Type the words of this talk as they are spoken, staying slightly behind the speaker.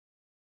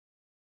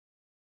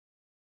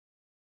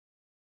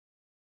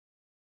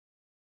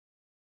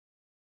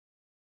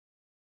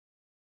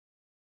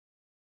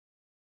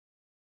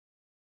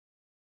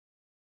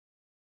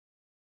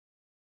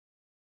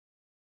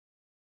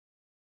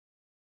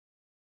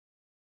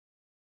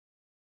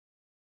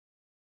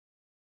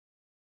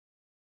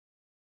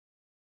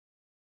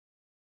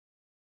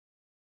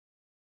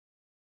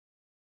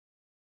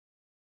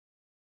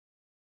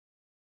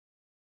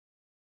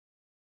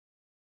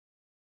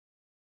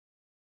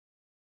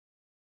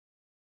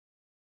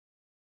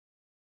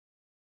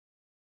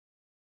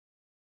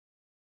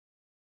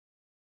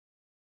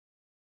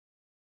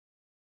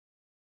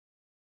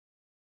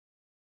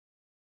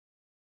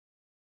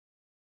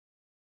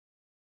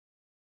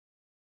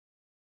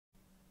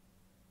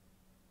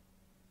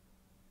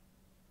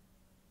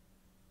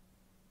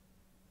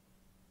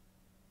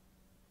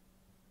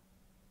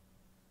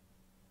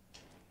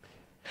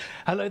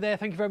Hello there,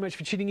 thank you very much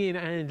for tuning in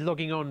and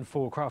logging on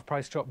for Craft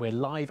Price Drop. We're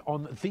live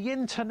on the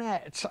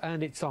internet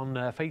and it's on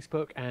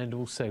Facebook and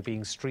also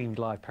being streamed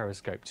live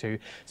Periscope too.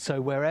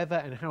 So wherever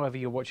and however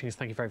you're watching us,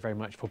 thank you very, very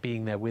much for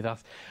being there with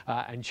us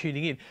and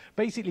tuning in.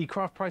 Basically,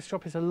 Craft Price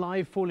Drop is a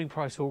live falling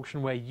price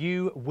auction where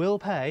you will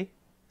pay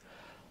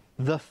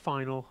the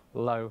final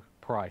low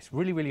price.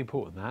 Really, really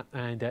important that.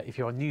 And if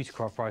you are new to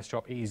Craft Price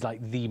Drop, it is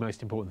like the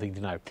most important thing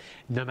to know.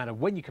 No matter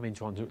when you come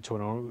into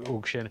an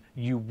auction,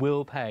 you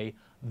will pay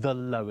the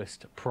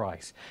lowest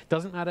price.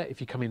 Doesn't matter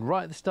if you come in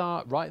right at the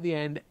start, right at the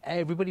end,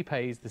 everybody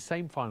pays the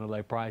same final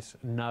low price,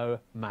 no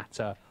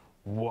matter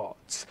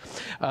what.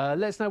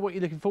 Let us know what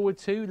you're looking forward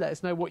to. Let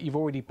us know what you've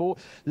already bought.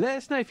 Let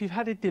us know if you've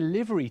had a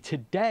delivery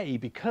today,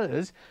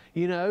 because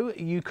you know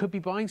you could be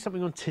buying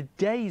something on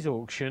today's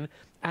auction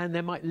and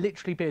there might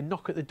literally be a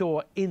knock at the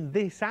door in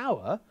this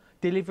hour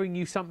delivering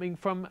you something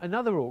from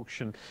another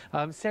auction.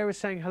 Sarah's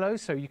saying hello,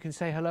 so you can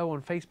say hello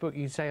on Facebook,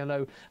 you can say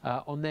hello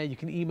on there, you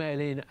can email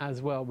in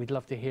as well. We'd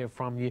love to hear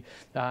from you.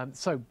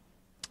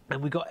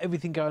 And we've got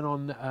everything going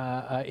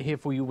on here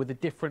for you with the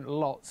different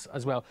lots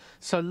as well.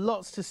 So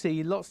lots to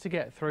see, lots to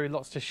get through,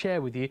 lots to share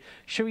with you.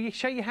 Shall we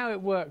show you how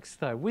it works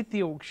though? With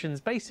the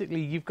auctions, basically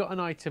you've got an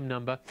item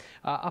number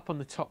up on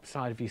the top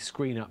side of your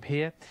screen up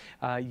here.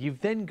 You've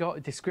then got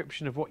a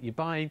description of what you're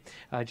buying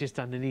just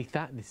underneath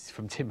that. And this is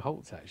from Tim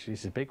Holtz actually,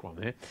 this is a big one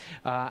here.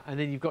 And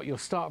then you've got your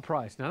start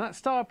price. Now that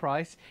start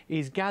price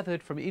is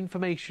gathered from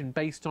information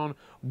based on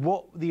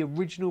what the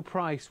original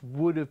price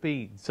would have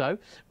been. So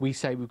we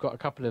say we've got a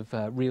couple of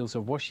reels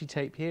of washi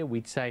tape here.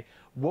 We'd say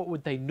what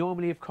would they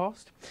normally have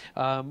cost.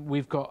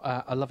 We've got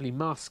a lovely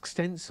mask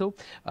stencil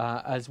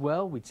as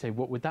well. We'd say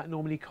what would that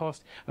normally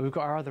cost, and we've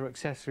got our other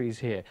accessories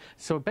here.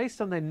 So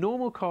based on their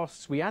normal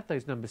costs, we add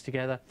those numbers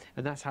together,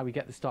 and that's how we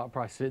get the start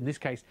price, in this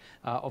case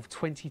of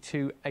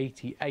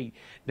 £22.88.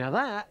 Now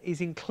that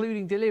is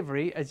including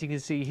delivery, as you can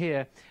see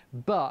here,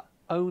 but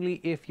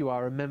only if you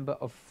are a member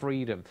of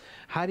Freedom.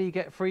 How do you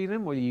get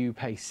Freedom? Well, you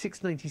pay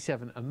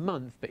 $6.97 a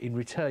month, but in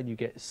return you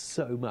get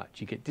so much.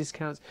 You get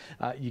discounts,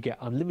 you get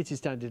unlimited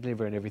standard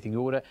delivery on everything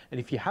you order, and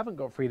if you haven't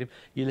got Freedom,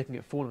 you're looking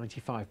at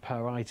 $4.95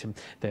 per item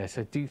there,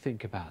 so do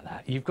think about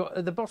that. You've got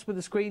at the bottom of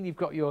the screen, you've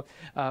got your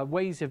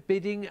ways of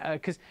bidding,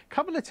 because a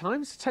couple of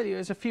times, I tell you, it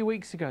was a few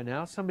weeks ago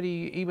now,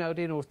 somebody emailed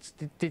in or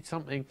did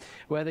something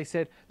where they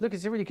said, look,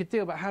 it's a really good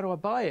deal, but how do I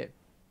buy it?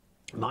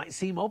 Might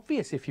seem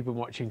obvious if you've been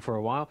watching for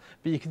a while,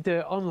 but you can do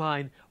it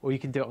online or you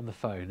can do it on the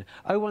phone.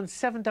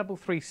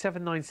 01733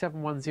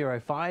 797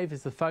 105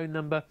 is the phone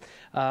number,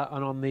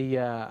 and on the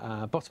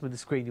bottom of the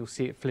screen you'll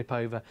see it flip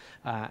over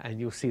and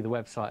you'll see the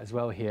website as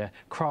well here,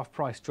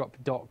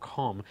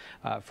 craftpricedrop.com,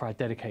 for our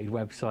dedicated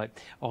website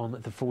on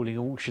the falling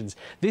auctions.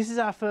 This is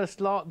our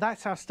first lot.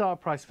 That's our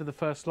start price for the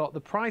first lot.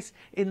 The price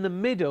in the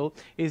middle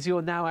is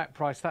your now at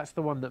price. That's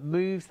the one that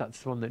moves,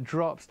 that's the one that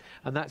drops,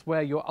 and that's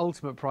where your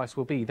ultimate price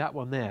will be, that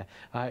one there.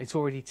 It's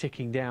already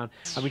ticking down,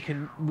 and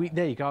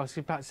there you go. I was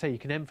about to say you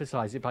can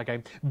emphasise it by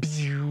going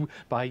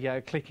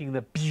by clicking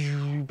the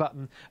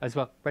button as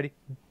well. Ready?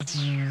 So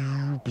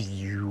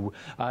you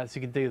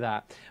can do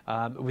that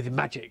with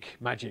magic,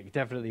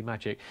 definitely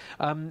magic.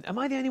 Am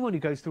I the only one who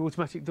goes through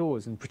automatic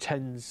doors and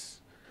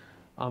pretends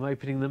I'm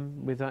opening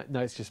them with that?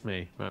 No, it's just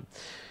me. Right.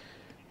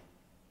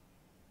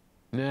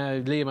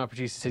 No, Liam, our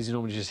producer, says he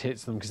normally just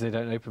hits them because they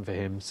don't open for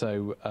him.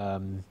 So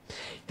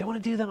don't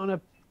want to do that on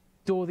a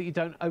door that you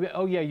don't.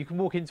 Oh yeah, you can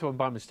walk into one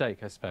by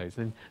mistake, I suppose.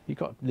 Then you've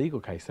got a legal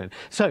case then.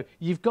 So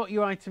you've got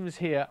your items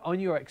here on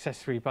your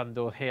accessory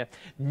bundle here.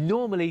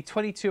 Normally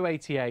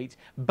 $22.88,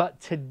 but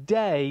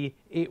today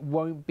it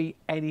won't be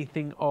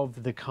anything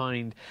of the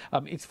kind.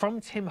 It's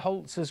from Tim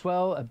Holtz as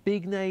well, a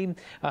big name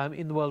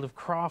in the world of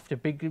craft, a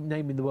big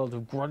name in the world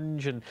of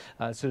grunge and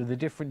sort of the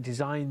different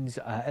designs,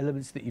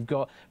 elements that you've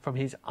got from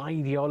his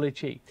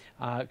Ideology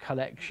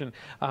collection.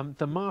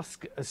 The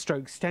mask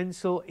stroke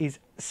stencil is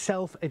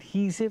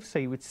self-adhesive, so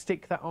you would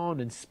stick that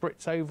on and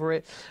spritz over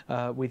it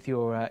with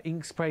your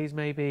ink sprays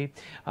maybe,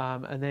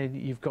 and then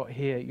you've got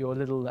here your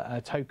little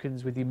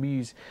tokens with your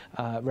Muse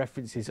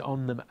references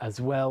on them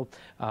as well,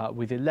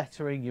 with your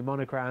lettering, your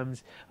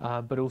monograms,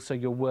 but also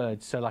your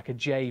words, so like a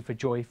J for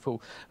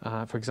joyful,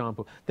 for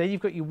example. Then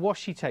you've got your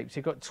washi tape, so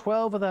you've got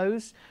 12 of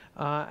those,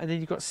 and then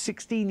you've got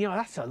 16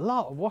 yards. That's a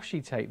lot of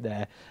washi tape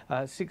there.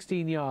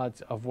 16 yards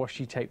of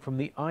washi tape from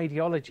the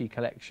Ideology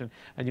collection,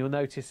 and you'll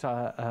notice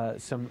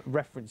some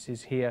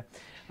references here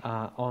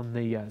on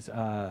the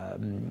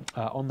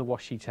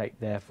washi tape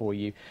there for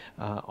you,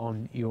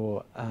 on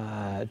your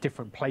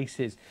different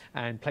places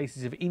and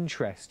places of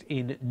interest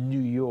in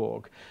New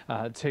York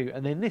too.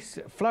 And then this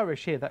flourish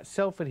here, that's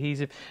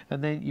self-adhesive,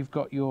 and then you've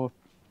got your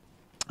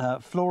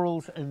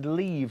florals and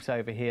leaves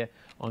over here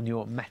on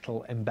your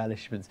metal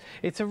embellishments.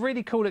 It's a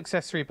really cool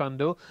accessory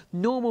bundle.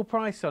 Normal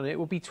price on it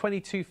will be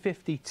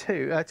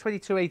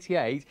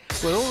 $22.88.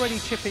 We're already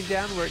chipping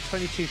down. We're at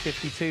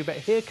 $22.52, but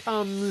here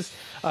comes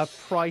a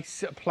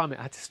price plummet.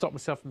 I had to stop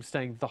myself from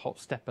staying the hot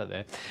stepper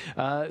there.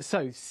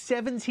 So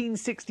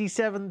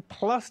 $17.67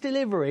 plus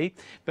delivery,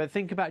 but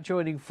think about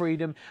joining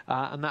Freedom,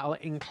 and that'll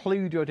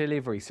include your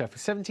delivery. So for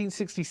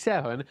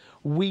 $17.67,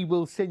 we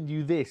will send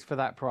you this for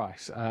that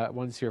price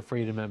once you're a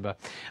Freedom member.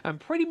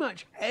 And pretty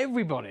much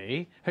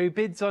everybody who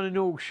bids on an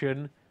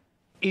auction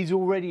is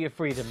already a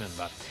Freedom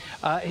member.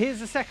 Here's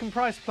the second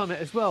price plummet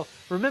as well.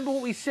 Remember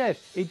what we said,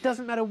 it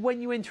doesn't matter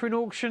when you enter an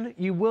auction,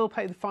 you will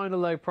pay the final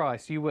low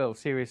price. You will,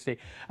 seriously.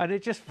 And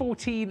at just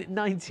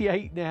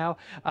 $14.98 now,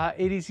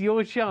 it is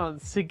your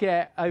chance to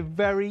get a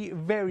very,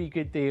 very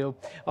good deal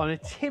on a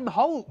Tim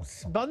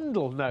Holtz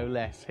bundle, no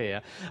less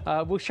here.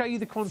 We'll show you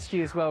the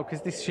quantity as well,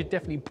 because this should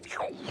definitely...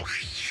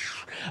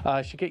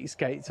 should get your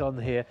skates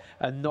on here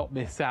and not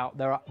miss out.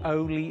 There are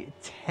only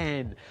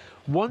 10.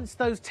 Once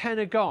those 10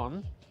 are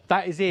gone,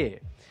 that is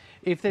it.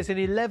 If there's an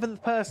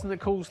 11th person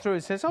that calls through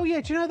and says, oh yeah,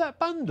 do you know that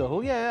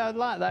bundle? Yeah, I'd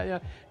like that. Yeah.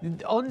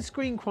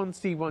 On-screen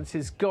quantity, once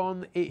it's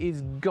gone, it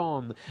is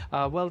gone.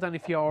 Well done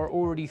if you are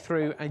already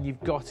through and you've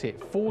got it.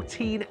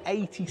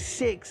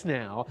 $14.86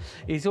 now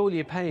is all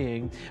you're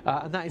paying,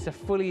 and that is a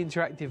fully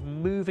interactive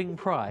moving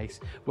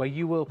price where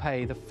you will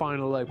pay the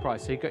final low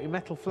price. So you've got your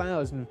metal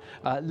flowers and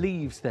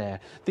leaves there.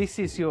 This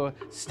is your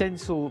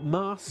stencil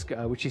mask,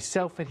 which is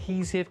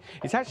self-adhesive.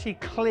 It's actually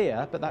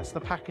clear, but that's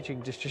the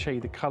packaging just to show you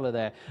the colour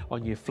there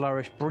on your flourish.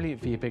 Brilliant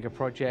for your bigger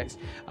projects.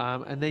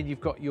 And then you've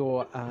got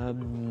your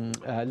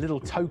little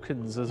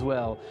tokens as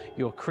well,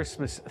 your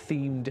Christmas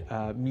themed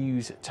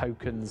Muse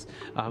tokens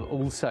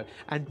also.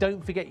 And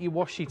don't forget your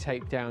washi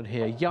tape down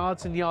here,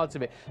 yards and yards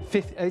of it.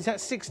 Is that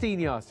 16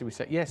 yards, did we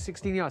say? Yes,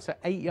 16 yards, so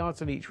 8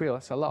 yards on each reel.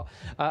 That's a lot.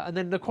 And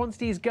then the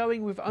quantity is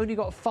going. We've only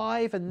got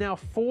 5 and now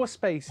 4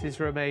 spaces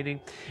remaining.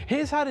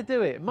 Here's how to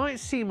do it. It might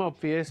seem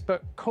obvious,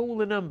 but call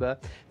the number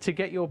to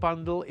get your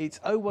bundle.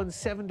 It's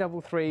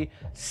 01733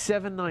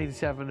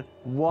 797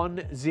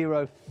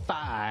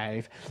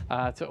 105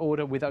 to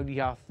order, with only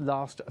our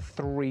last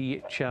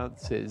 3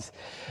 chances.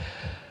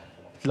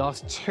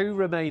 Last 2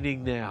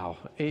 remaining now.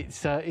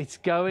 It's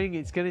going.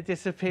 It's going to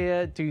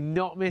disappear. Do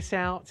not miss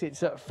out.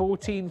 It's at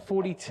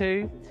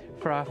 14.42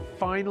 for our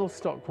final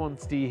stock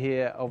quantity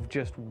here of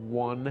just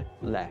 1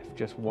 left.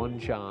 Just 1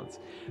 chance.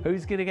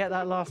 Who's going to get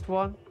that last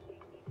one?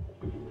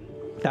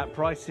 That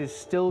price is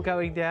still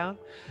going down,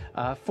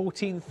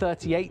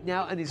 $14.38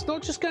 now, and it's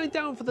not just going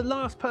down for the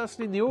last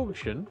person in the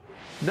auction.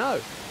 No,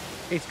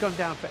 it's gone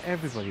down for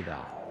everybody there.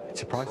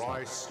 It's a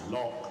price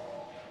lock.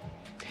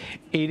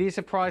 It is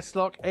a price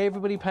lock.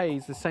 Everybody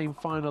pays the same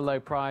final low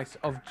price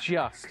of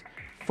just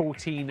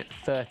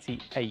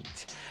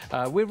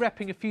 $14.38. We're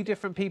repping a few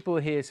different people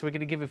here, so we're going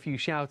to give a few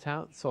shout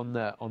outs on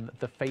the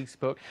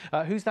Facebook.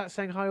 Who's that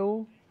saying hi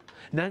all?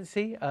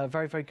 Nancy,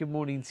 very, very good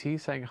morning to you,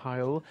 saying hi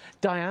all.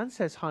 Diane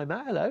says hi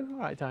Matt, hello. All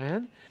right,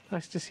 Diane,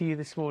 nice to see you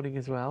this morning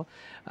as well.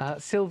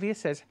 Sylvia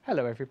says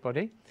hello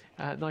everybody.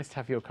 Nice to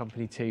have your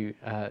company too,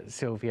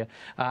 Sylvia.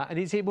 And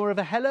is it more of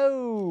a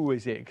hello,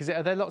 is it? Because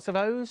are there lots of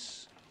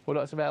O's? Or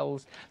lots of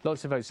L's,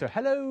 lots of O's. So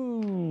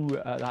hello,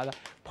 like that.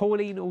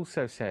 Pauline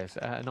also says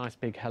a nice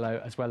big hello,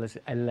 as well as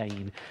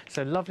Elaine.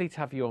 So lovely to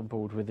have you on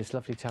board with this.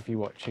 Lovely to have you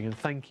watching, and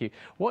thank you.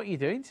 What are you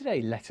doing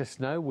today? Let us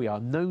know. We are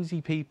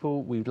nosy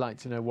people. We'd like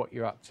to know what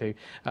you're up to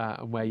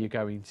and where you're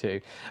going to.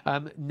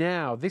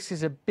 Now, this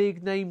is a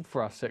big name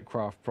for us at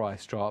Craft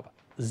Price Drop.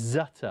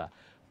 Zutter.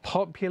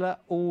 Popular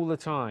all the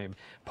time.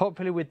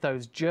 Popular with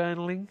those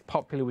journaling,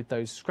 popular with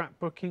those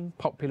scrapbooking,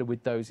 popular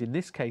with those, in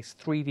this case,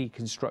 3D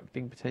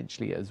constructing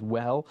potentially as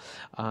well.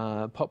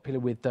 Popular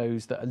with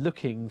those that are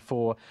looking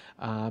for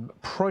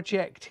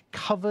project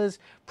covers,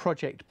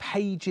 project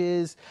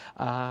pages,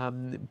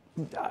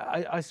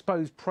 I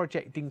suppose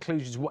project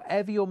inclusions.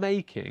 Whatever you're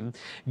making,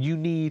 you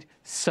need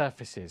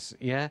surfaces,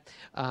 yeah?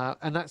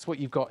 And that's what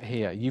you've got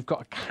here. You've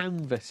got a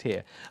canvas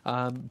here,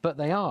 but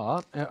they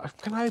are,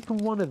 can I open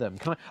one of them?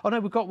 Can I? Oh no,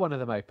 we've got one of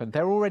them open.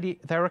 They're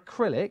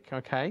acrylic,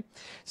 okay?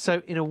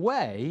 So in a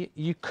way,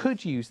 you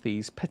could use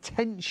these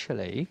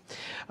potentially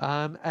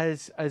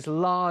as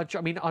large,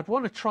 I mean, I'd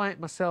want to try it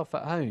myself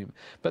at home,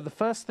 but the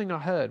first thing I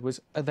heard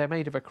was they're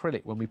made of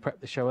acrylic when we prepped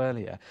the show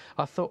earlier.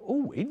 I thought,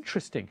 oh,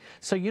 interesting.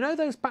 So you know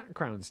those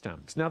background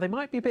stamps? Now, they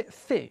might be a bit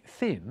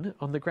thin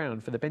on the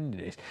ground for the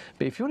bendiness,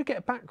 but if you want to get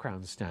a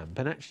background stamp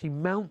and actually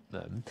mount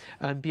them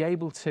and be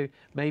able to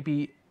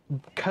maybe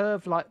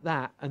curve like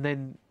that and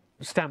then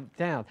stamped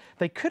down,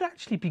 they could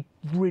actually be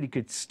really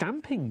good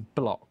stamping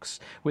blocks,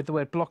 with the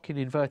word block in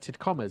inverted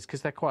commas,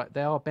 because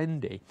they are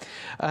bendy.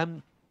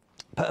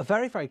 But a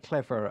very, very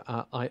clever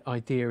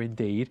idea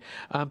indeed.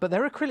 But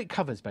they're acrylic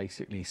covers,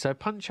 basically. So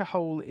punch a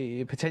hole,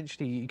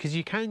 potentially, because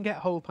you can get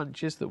hole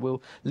punches that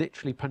will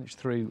literally punch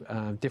through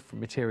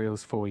different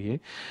materials for you.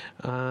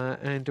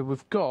 And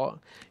we've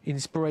got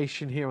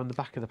inspiration here on the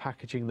back of the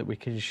packaging that we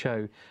can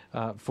show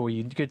for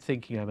you. Good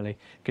thinking, Emily.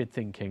 Good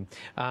thinking.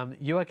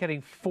 You are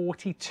getting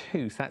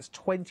 42, so that's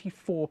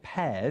 24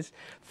 pairs,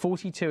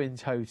 42 in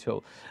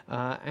total.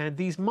 And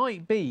these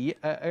might be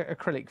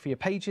acrylic for your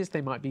pages.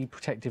 They might be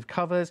protective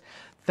covers.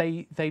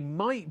 They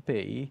might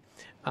be,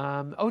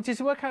 oh, does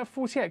it work out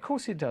 48? Of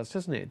course it does,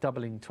 doesn't it?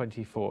 Doubling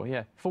 24,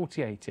 yeah,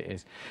 48 it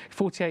is.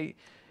 48,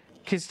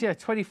 because, yeah,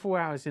 24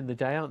 hours in the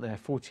day, aren't there?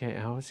 48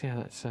 hours,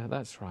 yeah,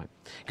 that's right.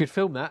 Good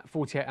film, that,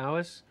 48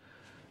 hours.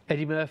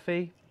 Eddie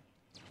Murphy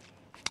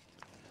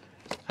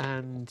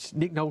and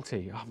Nick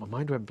Nolte. Oh, my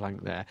mind went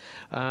blank there.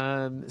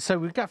 So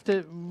we've got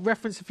to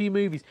reference a few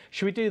movies.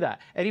 Should we do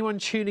that? Anyone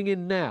tuning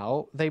in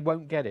now, they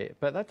won't get it,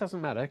 but that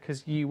doesn't matter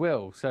because you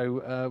will.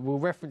 So we'll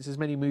reference as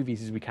many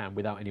movies as we can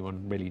without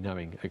anyone really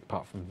knowing,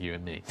 apart from you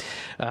and me.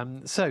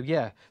 So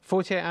yeah,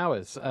 48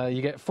 hours.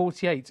 You get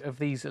 48 of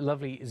these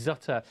lovely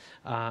Zutter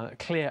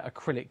clear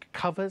acrylic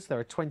covers. There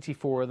are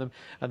 24 of them,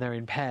 and they're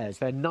in pairs.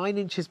 They're 9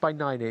 inches by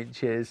 9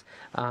 inches,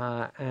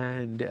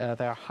 and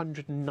they're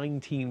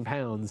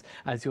 £119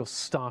 as your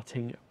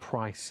starting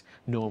price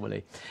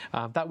normally.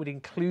 That would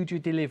include your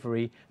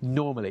delivery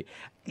normally.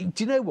 Do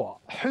you know what?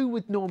 Who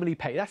would normally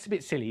pay? That's a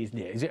bit silly, isn't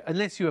it? Is it?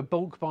 Unless you were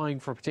bulk buying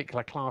for a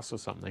particular class or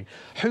something.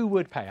 Who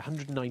would pay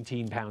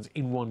 £119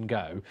 in one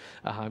go?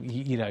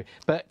 You know,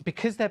 but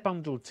because they're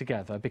bundled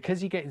together,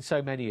 because you're getting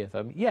so many of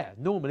them, yeah,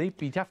 normally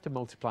you'd have to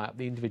multiply up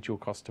the individual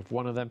cost of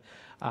one of them.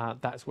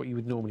 That's what you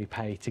would normally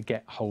pay to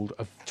get hold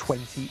of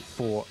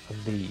 24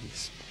 of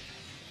these.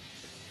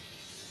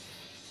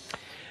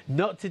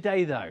 Not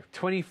today though,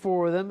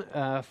 24 of them,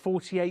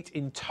 48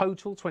 in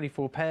total,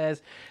 24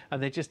 pairs,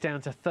 and they're just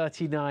down to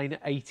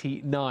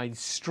 $39.89,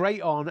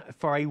 straight on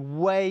for a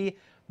way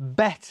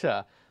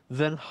better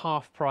than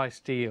half price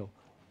deal.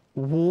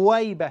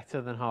 Way better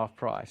than half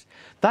price.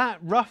 That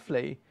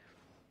roughly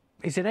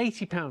is an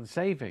 £80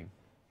 saving.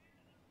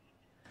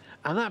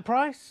 And that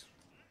price,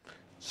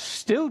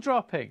 still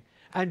dropping,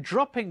 and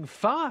dropping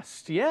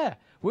fast, yeah.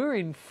 We're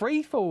in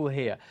free fall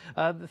here.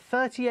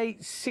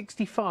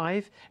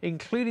 $38.65,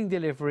 including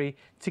delivery,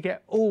 to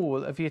get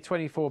all of your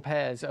 24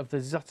 pairs of the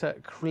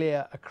Zutter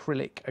clear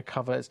acrylic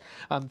covers.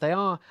 They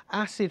are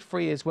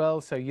acid-free as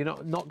well, so you're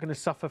not going to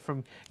suffer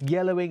from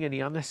yellowing, any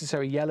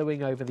unnecessary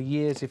yellowing over the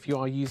years if you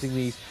are using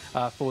these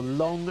for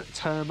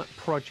long-term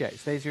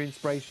projects. There's your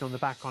inspiration on the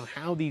back on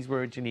how these were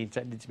originally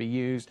intended to be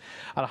used.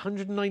 At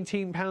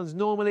 £119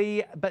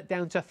 normally, but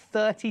down to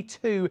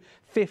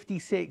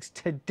 $32.56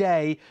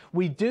 today.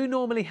 We do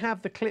normally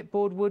have the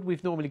clipboard wood,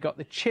 we've normally got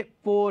the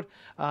chipboard,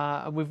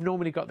 and we've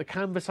normally got the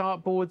canvas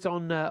art boards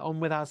on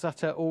with our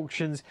Zutter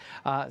auctions.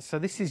 So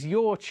this is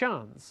your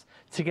chance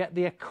to get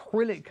the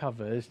acrylic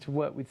covers to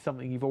work with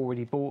something you've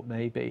already bought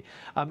maybe.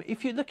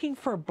 If you're looking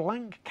for a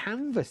blank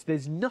canvas,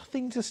 there's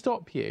nothing to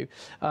stop you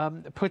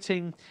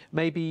putting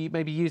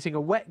maybe using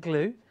a wet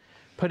glue,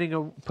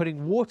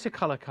 putting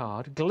watercolour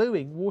card,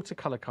 gluing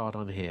watercolour card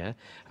on here,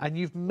 and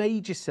you've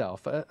made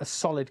yourself a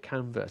solid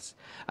canvas.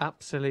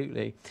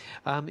 Absolutely.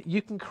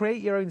 You can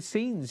create your own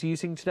scenes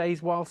using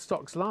today's While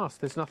Stocks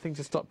Last. There's nothing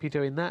to stop you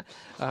doing that.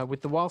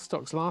 With the While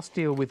Stocks Last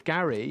deal with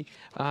Gary,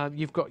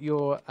 you've got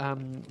your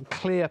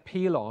clear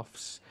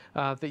peel-offs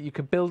that you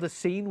could build a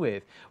scene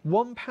with.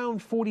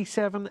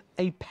 £1.47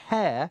 a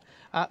pair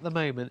at the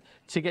moment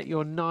to get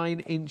your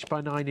 9 inch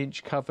by 9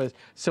 inch covers.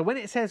 So when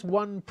it says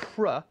one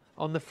pr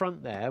on the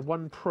front there,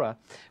 one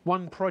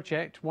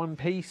project, one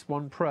piece,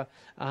 one pr,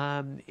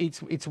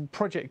 it's a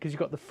project because you've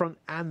got the front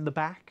and the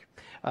back.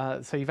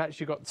 So you've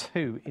actually got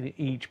 2 in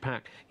each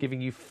pack, giving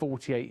you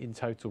 48 in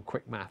total.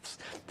 Quick maths.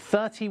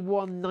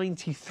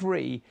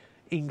 $31.93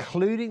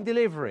 including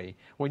delivery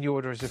when you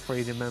order as a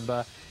Freedom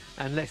member.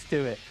 And let's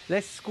do it.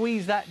 Let's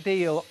squeeze that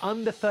deal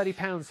under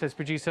 £30, says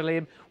producer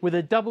Liam, with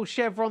a double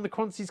chevron. The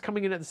quantities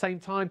coming in at the same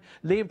time.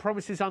 Liam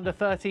promises under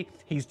 30.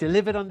 He's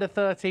delivered under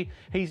 30.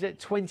 He's at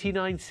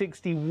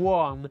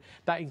 £29.61.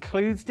 That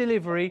includes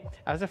delivery.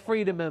 As a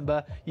Freedom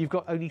member, you've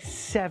got only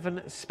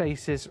 7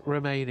 spaces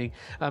remaining.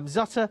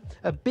 Zutter,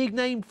 a big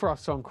name for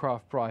us on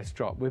Craft Price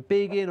Drop. We're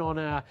big in on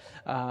our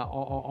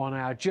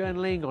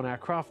journaling, on our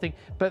crafting.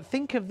 But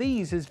think of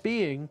these as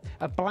being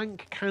a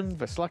blank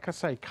canvas. Like I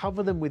say,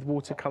 cover them with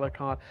watercolour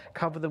card,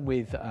 cover them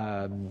with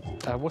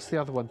what's the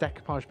other one,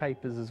 decoupage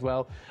papers as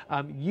well.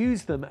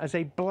 Use them as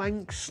a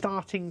blank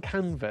starting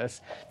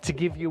canvas to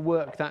give your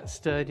work that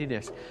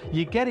sturdiness.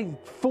 You're getting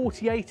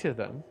 48 of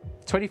them,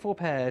 24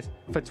 pairs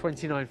for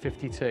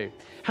 $29.52.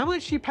 How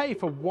much do you pay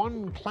for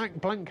one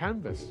blank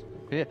canvas?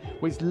 Yeah,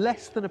 well, it's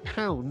less than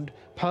 £1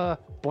 per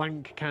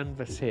blank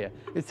canvas here.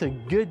 It's a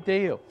good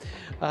deal.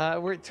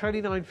 We're at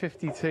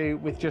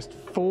 $29.52 with just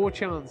 4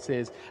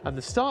 chances, and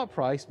the start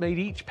price made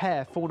each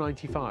pair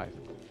 $4.95.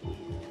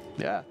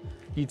 Yeah,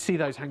 you'd see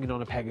those hanging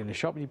on a peg in the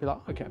shop and you'd be like,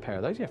 I'll get a pair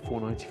of those, yeah,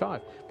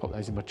 $4.95. Pop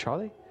those in my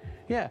trolley.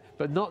 Yeah,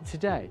 but not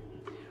today.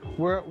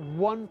 we're at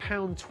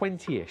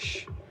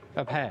 £1.20-ish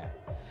a pair.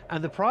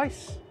 And the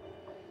price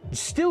is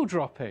still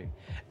dropping.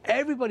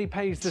 Everybody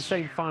pays the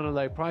same final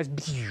low price,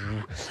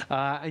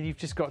 and you've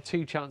just got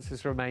 2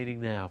 chances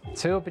remaining now.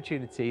 2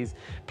 opportunities,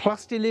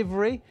 plus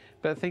delivery,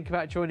 but think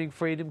about joining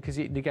Freedom because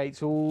it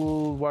negates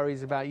all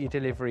worries about your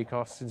delivery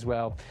costs as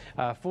well.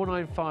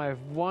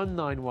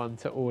 495191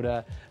 to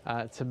order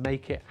to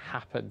make it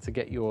happen, to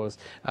get yours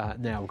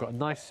now. We've got a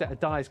nice set of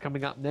dies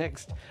coming up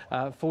next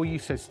for you,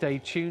 so stay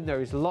tuned.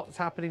 There is lots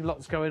happening,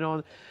 lots going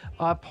on.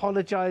 I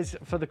apologise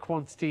for the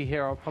quantity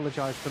here. I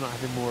apologise for not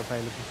having more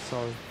available,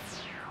 sorry.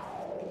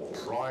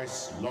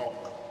 Price lock.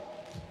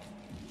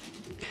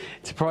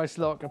 It's a price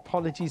lock.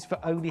 Apologies for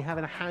only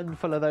having a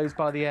handful of those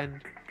by the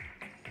end.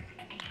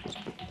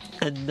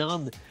 And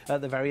none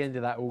at the very end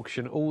of that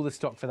auction. All the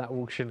stock for that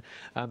auction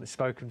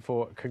spoken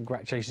for.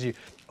 Congratulations to you.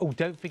 Oh,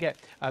 don't forget,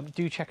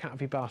 do check out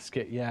your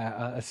basket.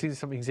 Yeah, as soon as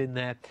something's in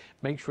there,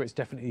 make sure it's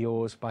definitely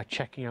yours by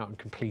checking out and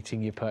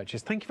completing your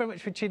purchase. Thank you very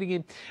much for tuning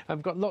in.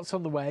 We've got lots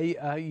on the way.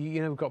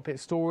 You know, we've got a bit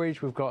of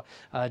storage. We've got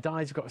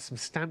dies. We've got some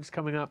stamps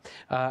coming up.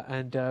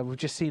 And we've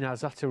just seen our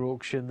Zutter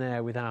auction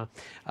there with our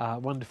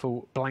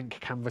wonderful blank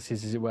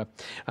canvases, as it were.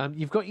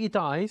 You've got your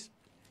dies,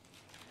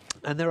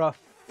 and there are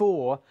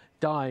 4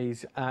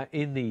 dies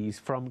in these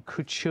from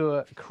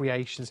Couture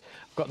Creations.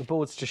 I've got the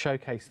boards to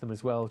showcase them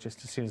as well,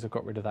 just as soon as I've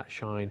got rid of that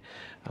shine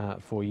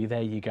for you.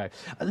 There you go.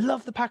 I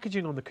love the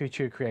packaging on the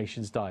Couture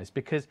Creations dies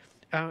because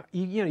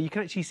you know, you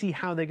can actually see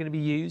how they're going to be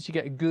used. You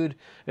get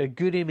a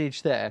good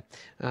image there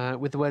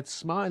with the word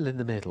smile in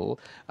the middle.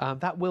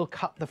 That will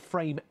cut the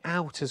frame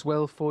out as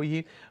well for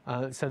you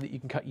so that you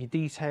can cut your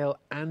detail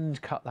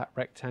and cut that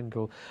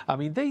rectangle. I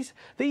mean, these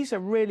are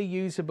really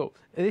usable.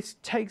 This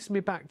takes me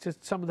back to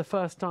some of the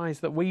first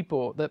dies that we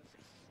bought that,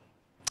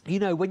 you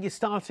know, when you're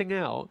starting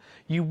out,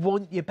 you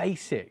want your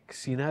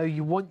basics, you know,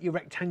 you want your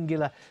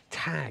rectangular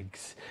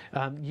tags,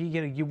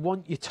 you know, you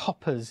want your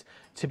toppers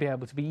to be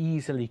able to be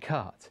easily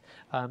cut,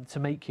 to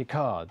make your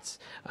cards,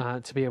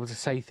 to be able to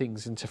say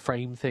things and to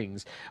frame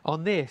things.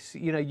 On this,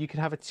 you know, you could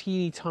have a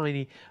teeny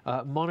tiny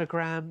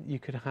monogram, you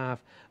could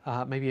have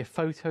maybe a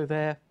photo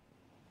there.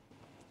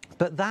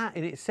 But that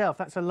in itself,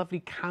 that's a lovely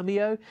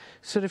cameo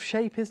sort of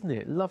shape, isn't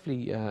it?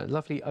 Lovely,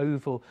 lovely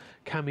oval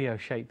cameo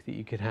shape that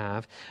you could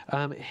have.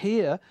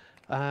 Here,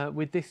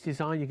 with this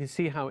design, you can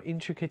see how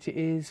intricate it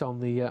is on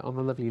the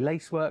lovely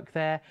lacework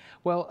there.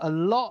 Well, a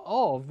lot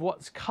of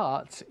what's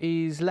cut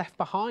is left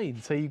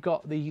behind. So you've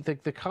got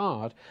the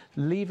card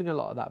leaving a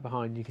lot of that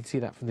behind. You can see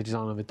that from the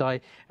design of the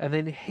die. And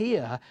then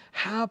here,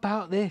 how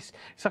about this?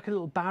 It's like a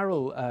little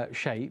barrel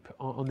shape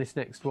on this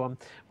next one,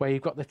 where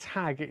you've got the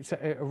tag. It's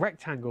a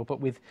rectangle, but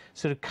with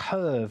sort of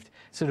curved,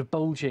 sort of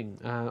bulging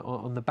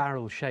on the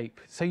barrel shape.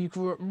 So you've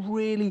got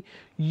really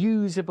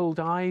usable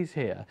dies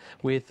here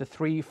with the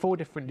 4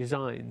 different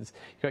designs.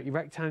 You've got your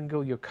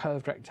rectangle, your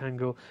curved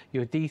rectangle,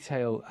 your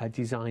detail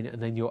design,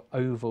 and then your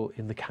oval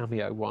in the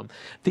cameo one.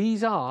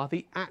 These are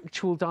the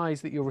actual dies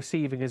that you're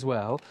receiving as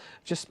well.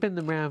 Just spin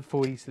them around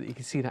for you so that you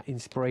can see that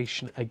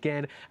inspiration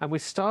again. And we're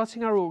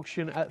starting our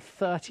auction at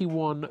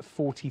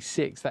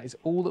 £31.46. That is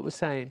all that we're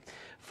saying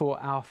for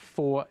our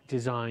 4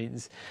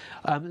 designs.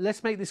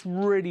 Let's make this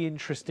really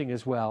interesting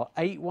as well.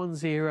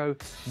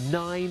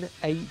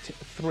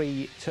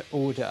 810983 to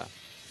order.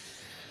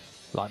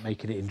 Like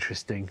making it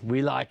interesting.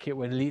 We like it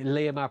when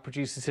Liam, our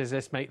producer, says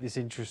let's make this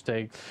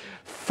interesting.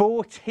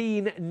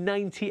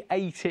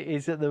 £14.98 it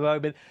is at the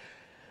moment.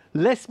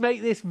 Let's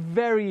make this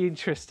very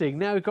interesting.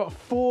 Now we've got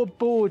 4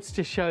 boards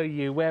to show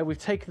you where we've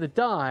taken the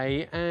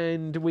die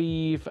and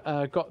we've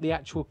got the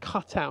actual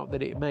cutout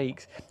that it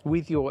makes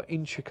with your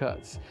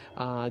intricate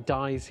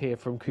dies here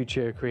from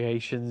Couture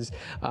Creations.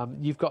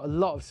 You've got a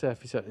lot of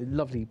surface, a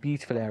lovely,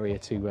 beautiful area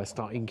to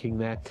start inking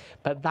there.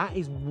 But that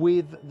is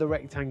with the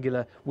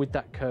rectangular, with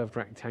that curved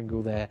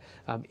rectangle there,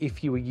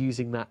 if you were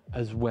using that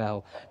as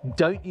well.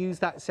 Don't use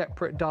that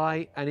separate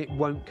die and it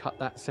won't cut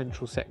that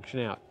central section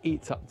out.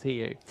 It's up to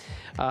you.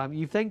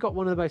 You've then got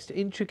one of the most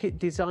intricate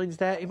designs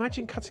there.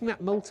 Imagine cutting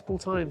that multiple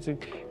times and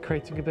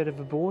creating a bit of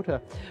a border.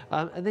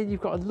 And then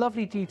you've got a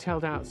lovely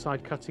detailed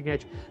outside cutting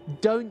edge.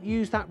 Don't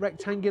use that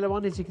rectangular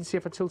one. As you can see,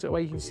 if I tilt it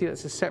away, you can see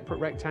that's a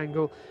separate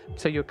rectangle.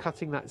 So you're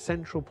cutting that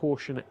central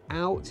portion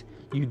out.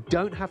 You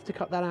don't have to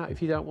cut that out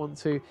if you don't want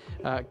to.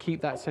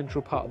 Keep that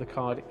central part of the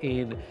card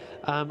in.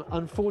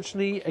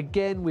 Unfortunately,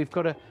 again, we've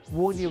got to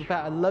warn you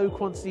about a low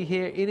quantity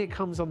here. In it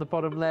comes on the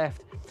bottom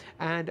left,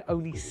 and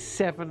only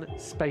 7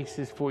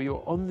 spaces for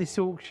you on this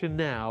auction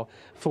now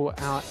for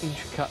our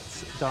intricate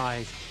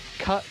dies.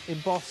 Cut,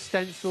 emboss,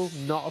 stencil,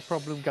 not a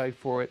problem, go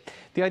for it.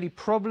 The only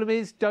problem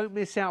is, don't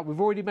miss out. We've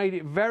already made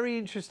it very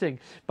interesting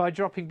by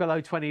dropping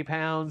below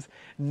 £20.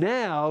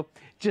 Now,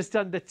 just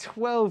under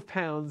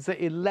 £12 at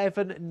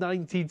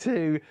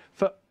 £11.92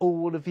 for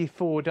all of your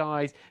 4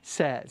 dies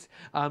sets.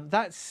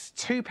 That's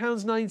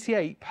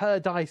 £2.98 per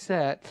die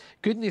set.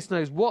 Goodness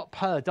knows what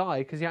per die,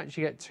 because you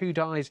actually get 2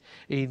 dies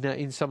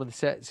in some of the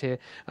sets here.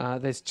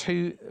 There's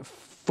 2,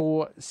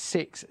 4,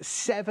 6,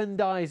 7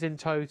 dies in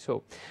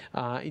total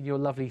in your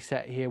lovely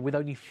set here, with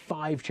only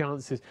 5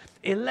 chances.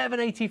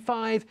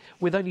 £11.85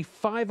 with only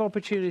 5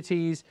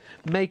 opportunities,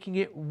 making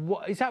it,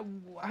 what is that,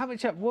 how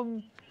much that,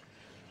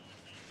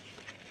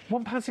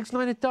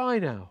 £1.69 a die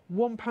now.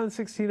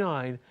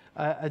 £1.69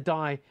 a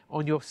die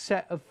on your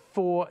set of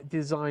 4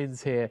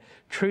 designs here.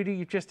 Truly,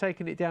 you've just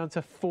taken it down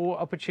to 4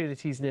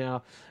 opportunities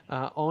now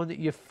on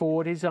your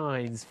 4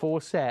 designs, 4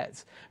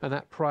 sets, and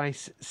that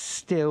price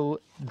still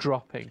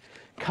dropping.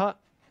 Cut,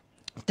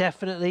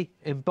 definitely.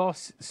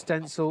 Emboss,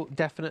 stencil,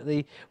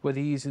 definitely. Whether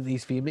you're using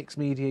these for your mixed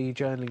media, your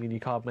journaling and your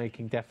card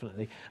making,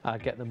 definitely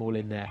get them all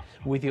in there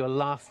with your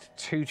last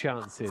 2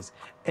 chances.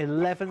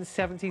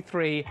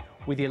 £11.73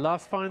 with your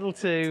last final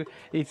 2.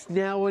 It's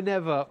now or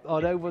never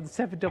on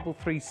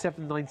 01733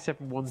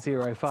 797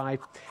 105.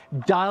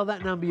 Dial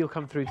that number, you'll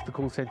come through to the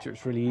call centre.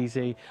 It's really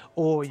easy.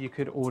 Or you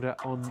could order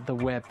on the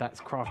web. That's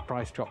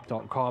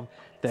craftpricedrop.com.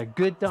 They're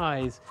good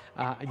dies,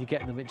 and you're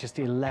getting them at just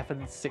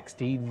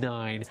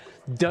 £11.69.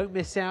 Don't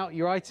miss out.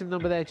 Your item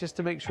number there, just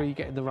to make sure you're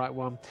getting the right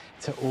one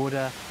to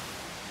order.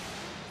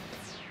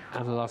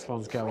 And the last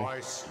one's going.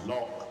 Price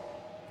lock.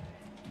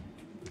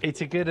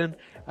 It's a good one.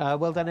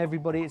 Well done,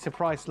 everybody. It's a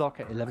price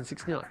lock at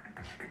 £11.69.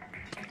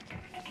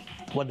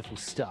 Wonderful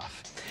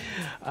stuff.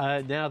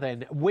 Now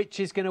then, which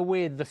is going to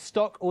win, the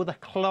stock or the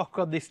clock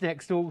on this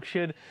next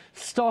auction?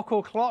 Stock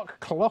or clock?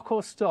 Clock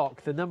or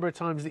stock? The number of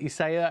times that you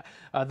say it,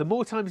 the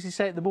more times you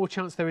say it, the more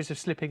chance there is of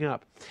slipping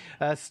up.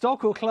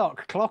 Stock or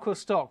clock? Clock or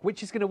stock?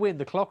 Which is going to win,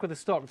 the clock or the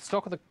stock? The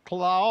stock or the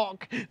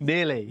clock?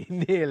 Nearly,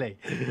 nearly.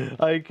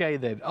 Okay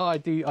then. Oh, I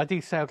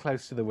do sail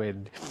close to the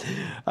wind.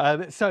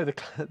 So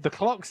the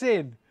clock's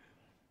in.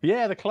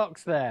 Yeah, the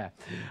clock's there.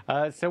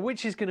 So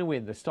which is going to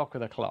win, the stock or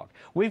the clock?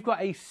 We've got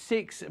a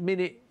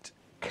 6-minute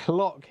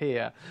clock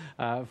here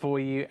for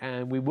you,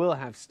 and we will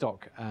have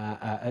stock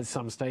at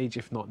some stage,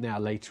 if not now,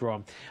 later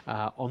on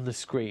the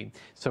screen.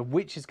 So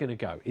which is going to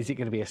go? Is it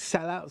going to be a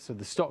sellout, so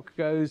the stock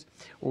goes,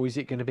 or is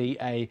it going to be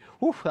a,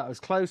 oof, that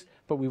was close,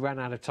 but we ran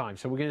out of time?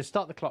 So we're going to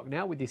start the clock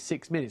now with this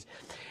 6 minutes.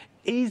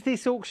 Is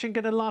this auction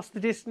going to last the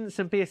distance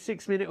and be a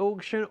 6-minute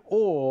auction,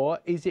 or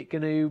is it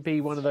going to be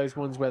one of those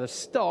ones where the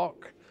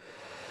stock...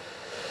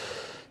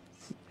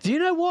 Do you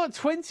know what?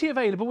 20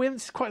 available. We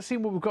haven't quite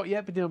seen what we've got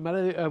yet, but it doesn't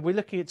matter. We're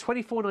looking at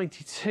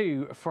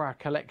 £24.92 for our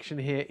collection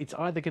here. It's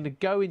either going to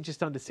go in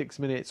just under 6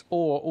 minutes,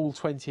 or all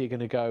 20 are going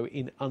to go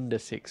in under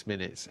 6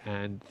 minutes,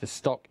 and the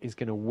stock is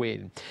going to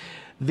win.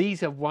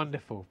 These are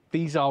wonderful.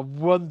 These are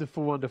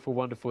wonderful, wonderful,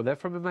 wonderful. They're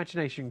from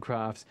Imagination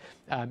Crafts.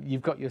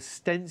 You've got your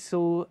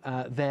stencil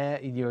there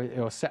in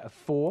your set of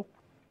 4.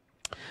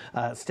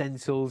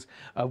 Stencils,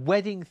 a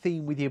wedding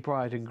theme with your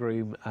bride and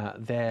groom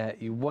there,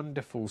 your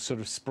wonderful sort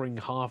of spring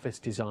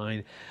harvest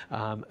design,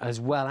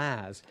 as well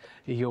as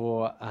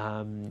your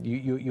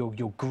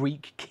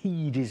Greek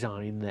key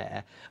design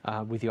there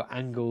with your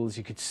angles.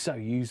 You could so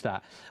use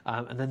that,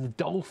 and then the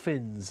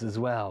dolphins as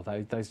well.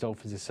 Those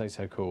dolphins are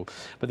so cool.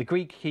 But the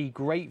Greek key,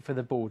 great for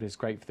the borders,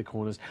 great for the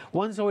corners.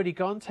 One's already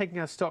gone, taking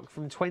our stock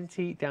from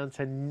 20 down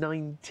to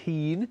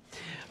 19,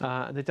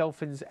 and the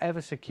dolphins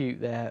ever so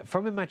cute there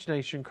from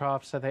Imagination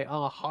Crafts. So they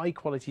are high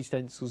quality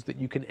stencils that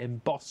you can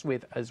emboss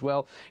with as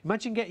well.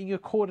 Imagine getting your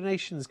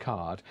coordinations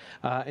card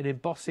and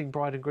embossing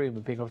bride and groom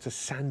and being able to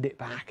sand it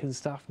back and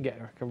stuff and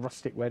get like a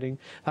rustic wedding.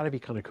 That'd be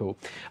kind of cool.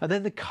 And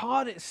then the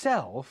card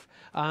itself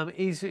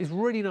is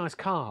really nice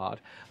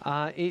card.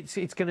 What it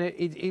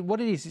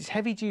is, it's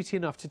heavy duty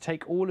enough to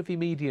take all of your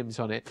mediums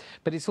on it,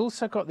 but it's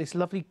also got this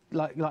lovely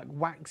like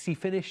waxy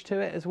finish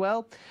to it as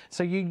well.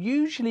 So you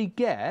usually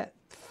get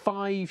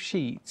 5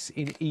 sheets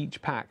in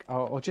each pack.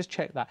 I'll just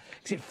check that,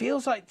 because it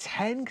feels like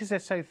 10 because they're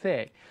so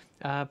thick.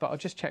 But I'll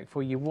just check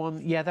for you.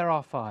 Yeah, there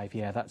are 5.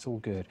 Yeah, that's all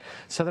good.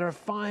 So there are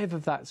 5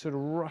 of that sort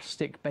of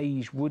rustic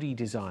beige woody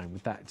design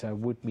with that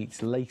wood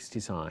meets lace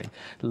design.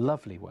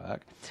 Lovely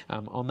work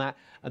on that.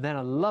 And then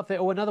I love it.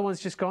 Oh, another one's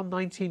just gone.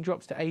 19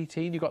 drops to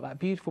 18. You've got that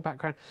beautiful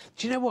background.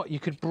 Do you know what? You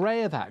could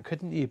braille that,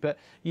 couldn't you? But,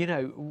 you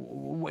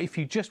know, if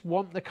you just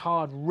want the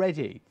card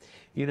ready,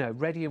 you know,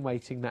 ready and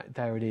waiting,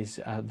 there it is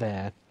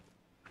there.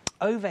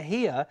 Over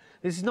here,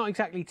 this is not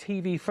exactly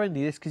TV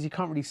friendly, this, because you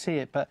can't really see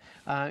it, but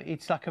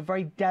it's like a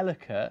very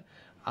delicate,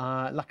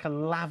 like a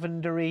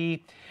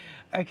lavendery.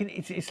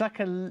 It's like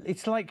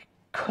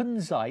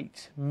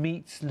kunzite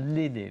meets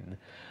linen,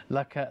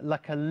 like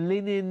a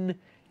linen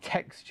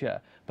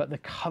texture, but the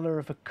colour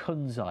of a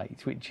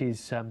kunzite, which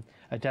is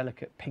a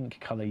delicate pink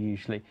colour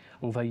usually,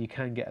 although you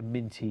can get a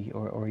minty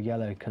or a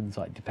yellow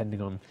kunzite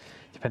depending on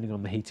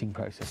the heating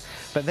process.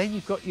 But then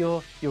you've got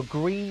your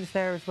greens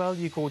there as well,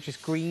 your gorgeous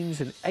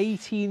greens, and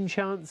 18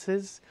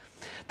 chances.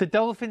 The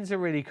dolphins are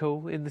really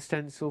cool in the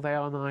stencil, they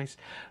are nice.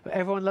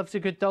 Everyone loves a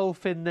good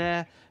dolphin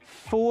there.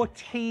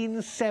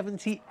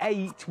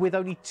 1478 with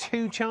only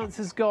 2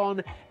 chances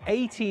gone,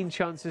 18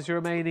 chances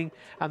remaining,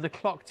 and the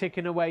clock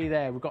ticking away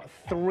there. We've got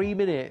 3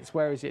 minutes.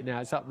 Where is it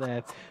now? It's up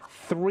there.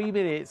 3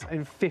 minutes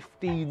and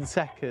 15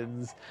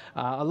 seconds.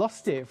 I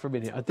lost it for a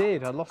minute. I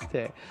lost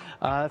it.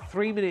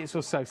 3 minutes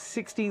or so,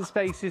 16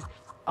 spaces.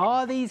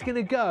 Are these going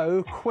to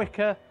go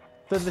quicker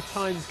than the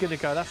time's going to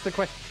go? That's the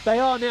question. They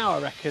are now,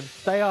 I reckon.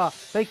 They are.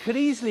 They could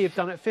easily have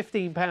done it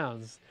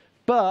 £15,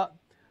 but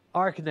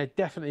I reckon they're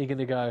definitely going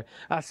to go.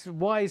 That's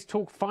Wise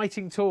Talk,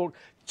 Fighting Talk.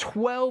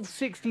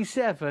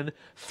 12.67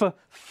 for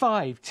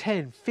 5,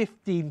 10,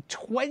 15,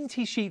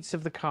 20 sheets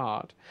of the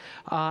card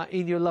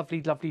in your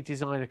lovely, lovely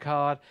designer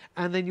card,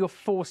 and then your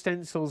 4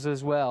 stencils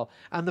as well.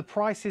 And the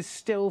price is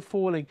still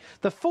falling.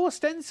 The 4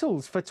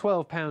 stencils for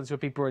 £12 would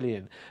be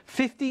brilliant.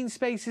 15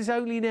 spaces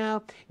only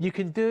now. You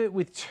can do it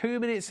with 2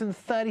 minutes and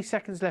 30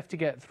 seconds left to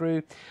get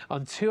through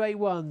on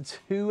 281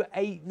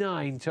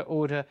 289 to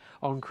order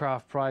on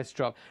Craft Price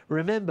Drop.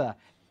 Remember,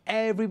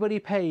 everybody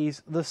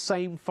pays the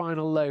same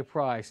final low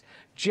price.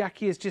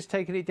 Jackie has just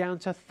taken it down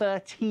to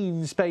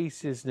 13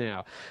 spaces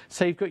now.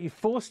 So you've got your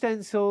 4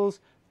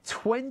 stencils,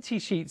 20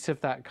 sheets of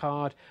that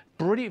card.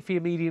 Brilliant for your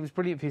mediums,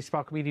 brilliant for your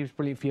sparkle mediums,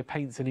 brilliant for your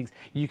paints and inks.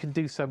 You can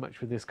do so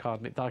much with this card,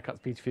 and it die cuts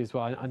beautifully as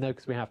well. I know,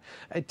 because we have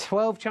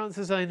 12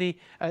 chances only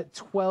at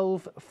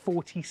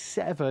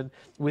 12.47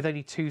 with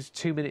only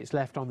 2 minutes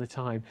left on the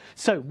time.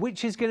 So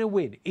which is going to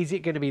win? Is it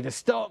going to be the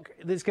stock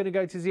that's going to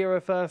go to 0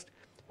 first,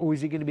 or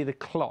is it going to be the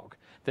clock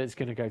that's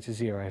going to go to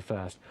 0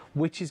 first?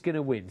 Which is going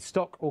to win,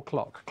 stock or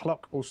clock?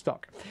 Clock or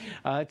stock?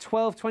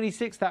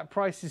 12.26, that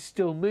price is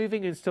still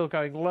moving and still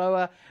going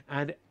lower,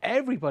 and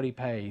everybody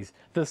pays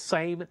the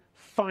same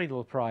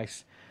final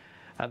price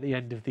at the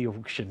end of the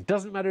auction.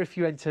 Doesn't matter if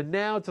you enter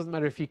now, doesn't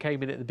matter if you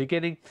came in at the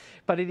beginning,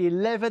 but at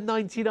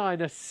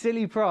 $11.99, a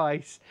silly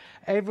price,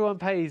 everyone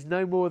pays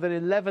no more than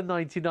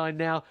 $11.99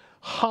 now.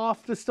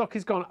 Half the stock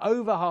is gone,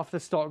 over half the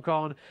stock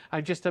gone,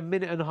 and just a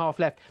minute and a half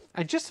left.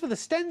 And just for the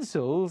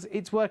stencils,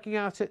 it's working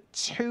out at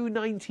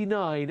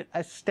 $2.99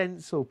 a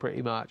stencil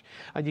pretty much.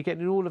 And you're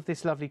getting all of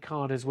this lovely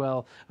card as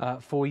well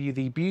for you,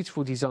 the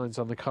beautiful designs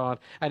on the card.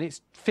 And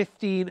it's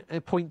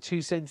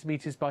 15.2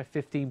 centimetres by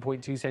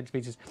 15.2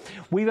 centimetres.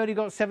 We've only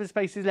got 7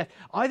 spaces left.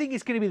 I think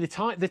it's going to be the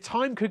time. The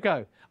time could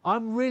go.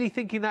 I'm really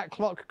thinking that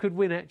clock could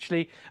win,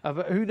 actually.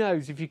 But who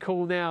knows? If you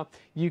call now,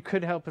 you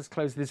could help us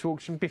close this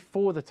auction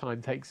before the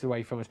time takes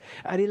away from us.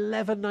 At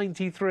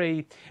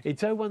 11.93,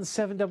 it's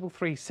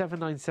 01733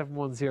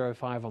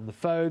 797105 on the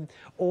phone,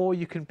 or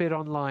you can bid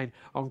online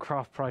on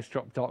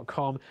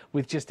craftpricedrop.com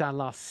with just our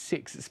last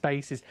 6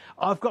 spaces.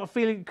 I've got a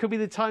feeling it could be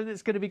the time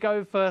that's going to be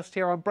going first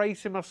here. I'm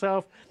bracing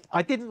myself.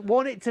 I didn't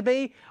want it to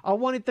be. I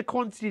wanted the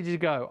quantity to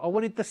go. I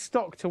wanted the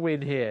stock to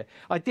win here.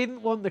 I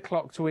didn't want the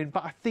clock to win,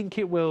 but I think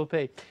it will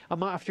be. I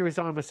might have to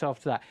resign myself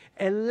to that.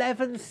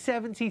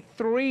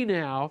 11.73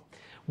 now.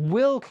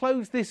 We'll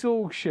close this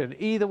auction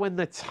either when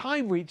the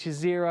time reaches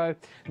 0,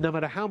 no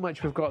matter how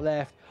much we've got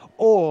left,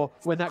 or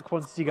when that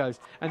quantity goes.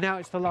 And now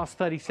it's the last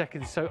 30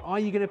 seconds. So are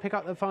you going to pick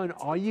up the phone?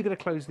 Are you going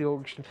to close the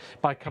auction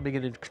by coming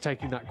in and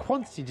taking that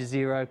quantity to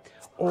 0?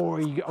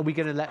 Or are we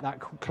going to let that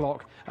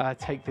clock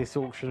take this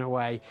auction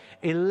away?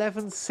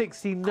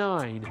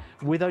 11.69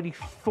 with only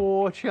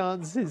 4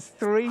 chances,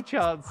 3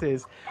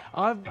 chances.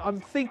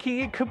 I'm thinking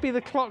it could be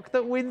the clock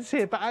that wins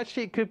here, but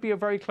actually it could be a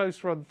very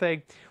close run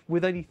thing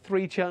with only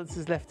 3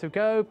 chances left to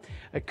go.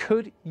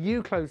 Could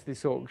you close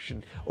this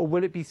auction, or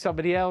will it be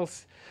somebody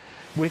else?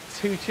 With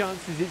 2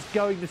 chances, it's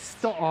going to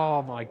stop.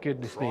 Oh my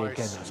goodness me,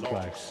 again, that's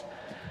close.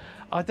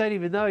 I don't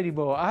even know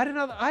anymore. I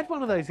had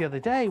one of those the other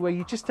day where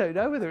you just don't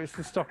know whether it's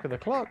the stock or the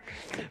clock.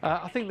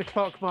 I think the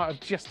clock might have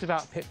just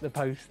about pipped the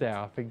post there.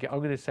 I'm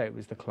going to say it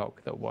was the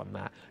clock that won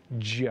that,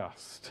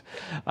 just.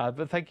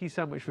 But thank you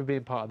so much for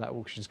being part of that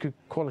auction. It's good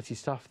quality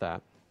stuff,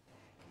 that.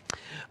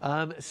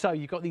 So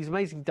you've got these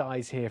amazing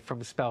dies here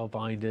from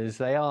Spellbinders.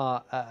 They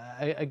are,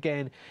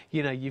 again,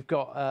 you know, you've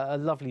got a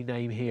lovely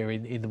name here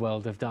in the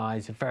world of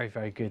dies, a very,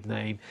 very good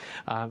name.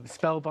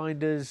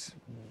 Spellbinders,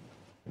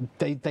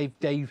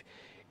 they've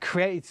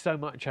created so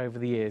much over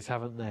the years,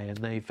 haven't they? And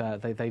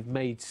they've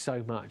made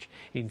so much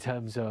in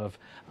terms of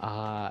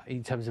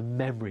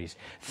memories.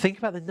 Think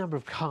about the number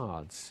of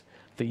cards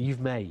that you've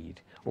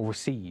made or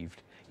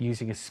received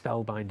using a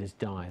Spellbinders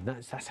die, and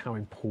that's how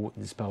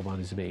important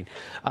Spellbinders have been.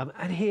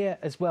 And here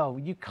as well,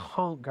 you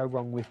can't go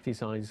wrong with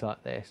designs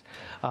like this.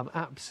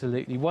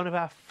 Absolutely. One of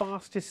our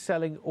fastest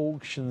selling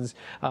auctions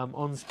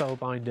on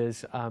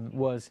Spellbinders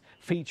was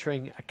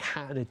featuring a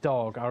cat and a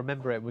dog. I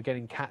remember it. We're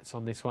getting cats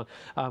on this one.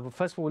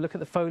 First of all, we'll look at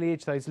the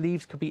foliage. Those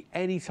leaves could be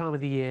any time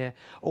of the year,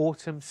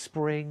 autumn,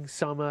 spring,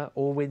 summer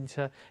or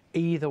winter.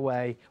 Either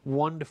way,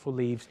 wonderful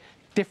leaves.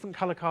 Different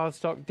colour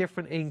cardstock,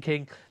 different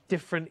inking,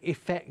 different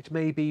effect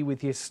maybe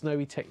with your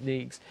snowy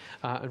techniques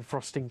and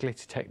frosting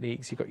glitter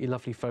techniques. You've got your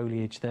lovely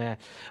foliage there.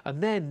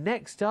 And then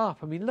next up,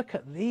 I mean, look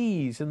at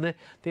these and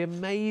the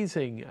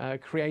amazing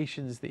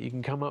creations that you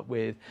can come up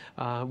with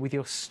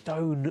your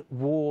stone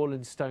wall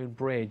and stone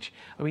bridge.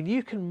 I mean,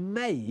 you can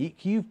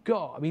make, you've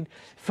got, I mean,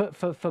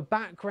 for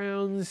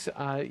backgrounds,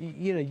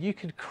 you know, you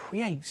could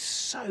create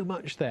so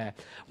much there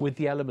with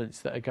the elements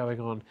that are going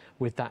on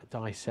with that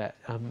die set,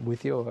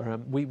 with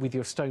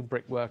your stone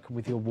brickwork and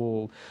with your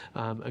wall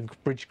and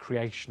bridge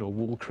creation or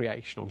wall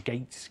creation or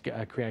gates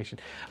creation.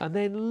 And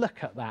then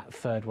look at that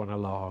third one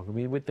along, I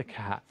mean, with the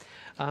cat.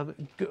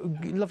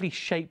 Lovely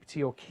shape to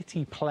your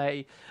kitty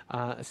play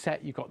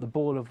set. You've got the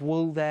ball of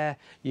wool there,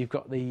 you've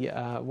got the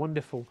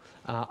wonderful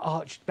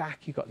arched back,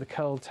 you've got the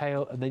curled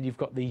tail, and then you've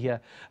got the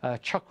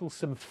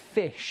chucklesome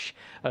fish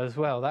as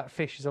well. That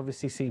fish has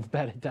obviously seen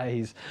better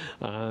days,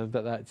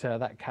 but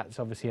that cat's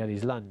obviously had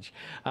his lunch.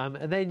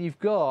 And then you've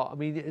got, I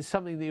mean, it's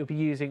something that you'll be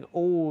using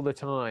all the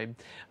time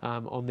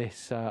on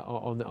this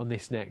on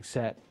this next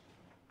set.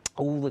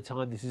 All the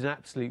time. This is an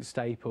absolute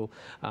staple,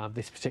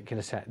 this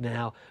particular set.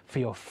 Now, for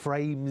your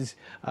frames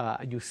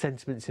and your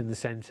sentiments in the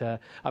centre,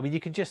 I mean, you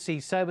can just see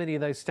so many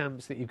of those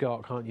stamps that you've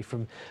got, can't you,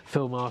 from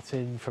Phil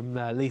Martin, from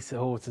Lisa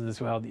Horton as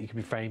well, that you can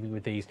be framing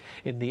with these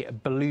in the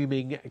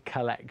Blooming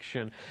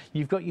collection.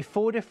 You've got your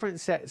 4 different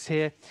sets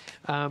here.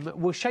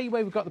 We'll show you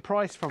where we've got the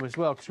price from as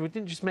well, because we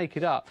didn't just make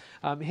it up.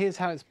 Here's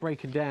how it's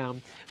broken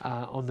down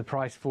on the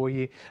price for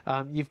you.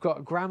 You've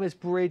got Grammar's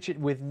Bridge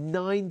with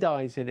 9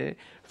 dies in it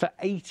for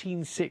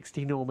 $18.60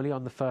 normally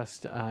on the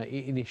first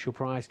initial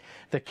price.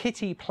 The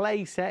Kitty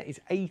Play set is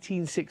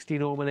 $18.60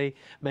 normally,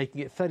 making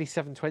it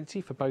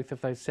 $37.20 for both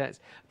of those sets.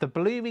 The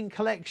Blooming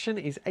collection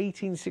is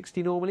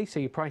 $18.60 normally, so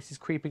your price is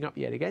creeping up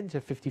yet again to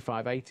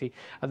 $55.80.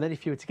 And then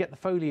if you were to get the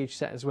foliage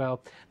set as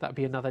well, that'd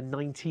be another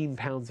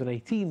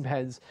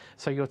 £19.18.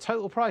 So your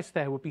total price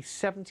there would be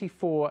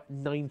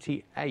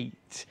 $74.98.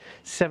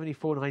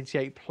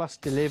 $74.98 plus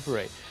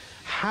delivery.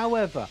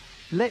 However,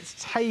 let's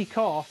take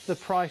off the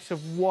price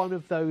of one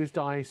of those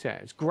die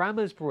sets.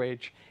 Grammar's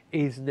Bridge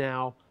is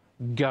now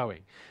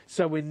going.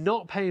 So we're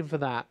not paying for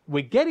that.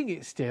 We're getting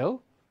it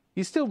still.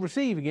 You're still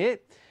receiving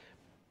it,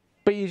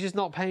 but you're just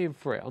not paying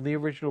for it on the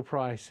original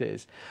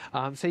prices.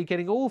 So you're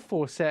getting all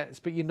 4 sets,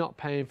 but you're not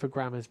paying for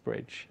Grammar's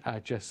Bridge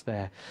just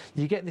there.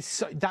 You get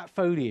this that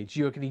foliage,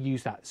 you're going to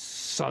use that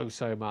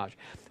so much.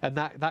 And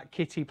that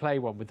Kitty Play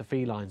one with the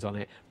felines on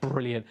it,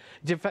 brilliant.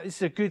 In fact, this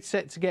is a good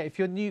set to get if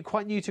you're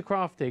quite new to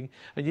crafting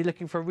and you're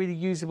looking for a really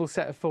usable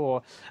set of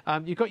 4.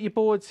 You've got your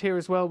boards here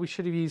as well. We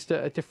should have used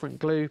a different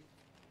glue.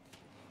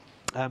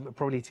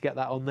 Probably to get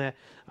that on there,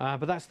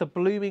 but that's the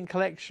Blooming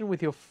collection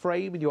with your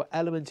frame and your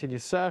element in your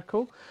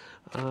circle.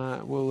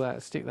 We'll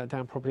stick that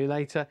down probably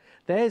later.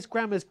 There's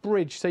Grammar's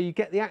Bridge, so you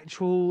get the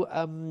actual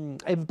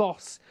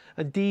emboss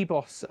and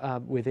deboss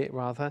with it,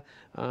 rather,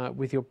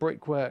 with your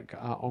brickwork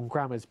on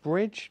Grammar's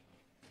Bridge.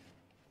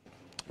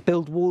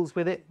 Build walls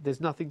with it.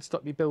 There's nothing to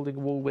stop you building a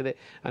wall with it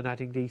and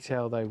adding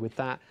detail though with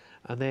that.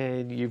 And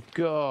then you've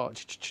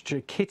got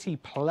Kitty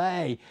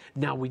Play.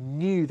 Now, we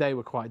knew they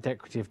were quite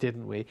decorative,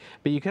 didn't we?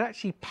 But you can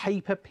actually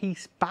paper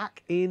piece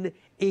back in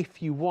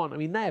if you want. I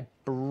mean, they're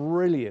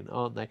brilliant,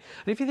 aren't they?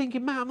 And if you're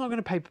thinking, man, I'm not going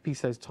to paper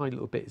piece those tiny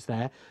little bits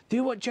there,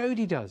 do what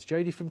Jodie does.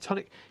 Jodie from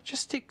Tonic,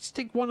 just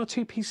stick 1 or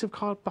 2 pieces of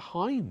card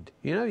behind.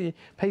 You know, you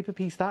paper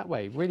piece that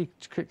way. Really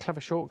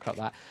clever shortcut,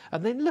 that.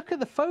 And then look at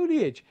the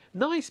foliage.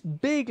 Nice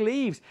big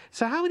leaves.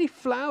 So how many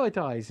flower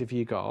dies have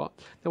you got?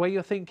 The way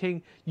you're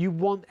thinking you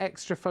want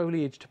extra foliage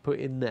to put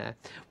in there.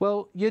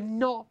 Well, you're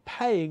not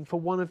paying for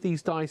one of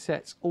these die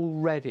sets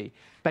already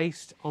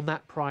based on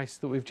that price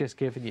that we've just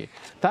given you.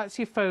 That's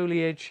your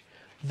foliage.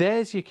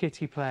 There's your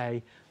Kitty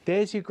Play,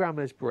 there's your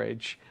Grammar's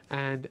Bridge,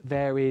 and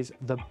there is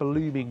the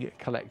Blooming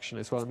collection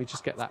as well. Let me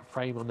just get that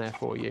frame on there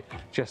for you,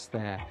 just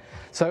there.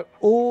 So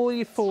all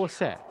your 4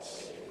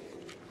 sets,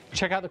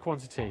 check out the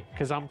quantity,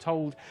 because I'm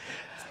told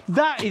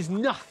that is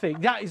nothing.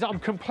 That is, I'm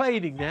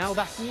complaining now,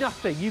 that's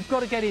nothing. You've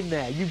got to get in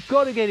there. You've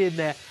got to get in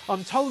there.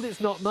 I'm told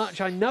it's not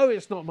much. I know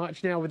it's not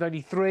much now with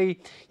only 3.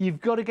 You've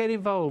got to get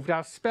involved.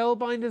 Our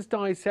Spellbinders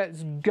die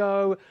sets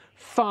go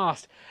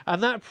fast.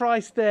 And that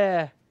price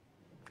there,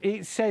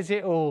 it says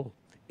it all.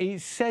 It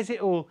says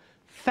it all.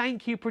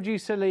 Thank you,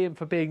 producer Liam,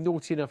 for being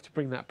naughty enough to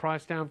bring that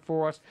price down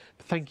for us.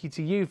 Thank you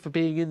to you for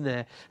being in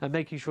there and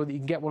making sure that you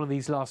can get one of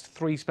these last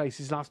 3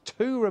 spaces, last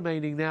 2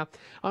 remaining now.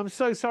 I'm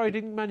so sorry I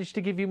didn't manage to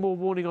give you more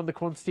warning on the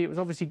quantity. It was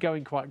obviously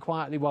going quite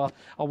quietly while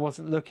I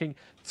wasn't looking.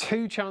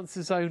 2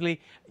 chances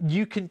only.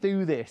 You can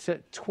do this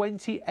at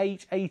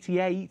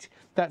 $28.88.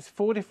 That's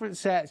 4 different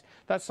sets.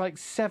 That's like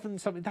 7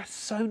 something. That's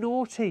so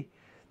naughty.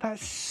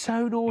 That's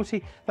so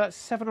naughty. That's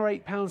 £7 or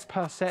 £8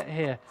 per set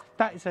here.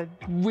 That is a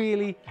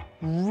really,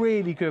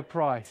 really good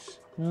price.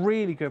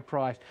 Really good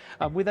price.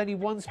 With only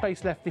 1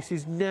 space left, this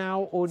is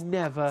now or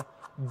never.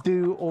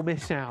 Do or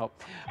miss out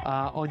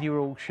on your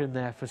auction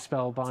there for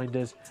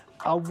Spellbinders.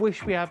 I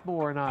wish we had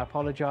more, and I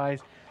apologise.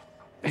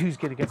 Who's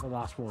going to get the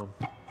last one?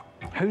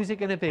 Who's it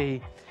going to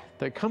be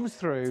that comes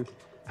through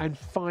and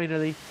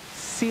finally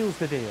seals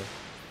the deal?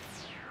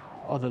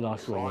 on the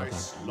last one. Well done.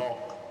 Price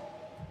lock.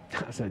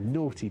 That's a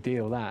naughty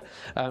deal, that.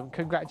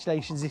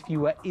 Congratulations if you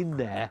were in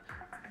there.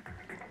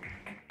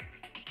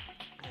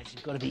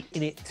 You've got to be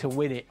in it to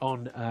win it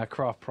on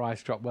Craft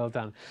Price Drop. Well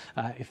done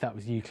if that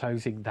was you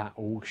closing that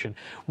auction.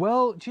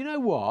 Well, do you know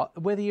what?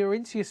 Whether you're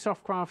into your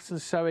soft crafts and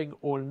sewing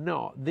or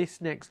not, this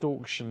next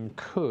auction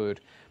could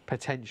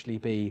potentially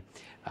be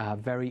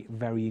very,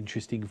 very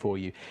interesting for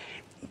you.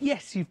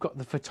 Yes, you've got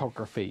the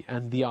photography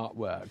and the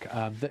artwork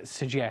that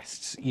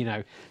suggests, you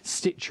know,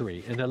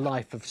 stitchery and a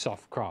life of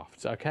soft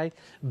crafts, okay?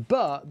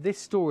 But this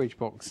storage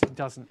box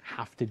doesn't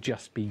have to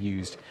just be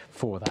used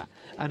for that.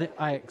 And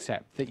I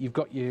accept that you've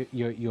got your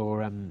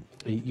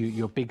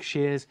big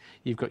shears,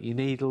 you've got your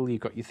needle, you've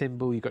got your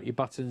thimble, you've got your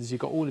buttons,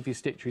 you've got all of your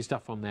stitchery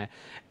stuff on there.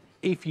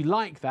 If you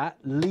like that,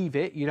 leave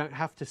it. You don't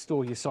have to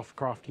store your soft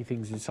crafty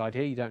things inside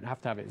here. You don't have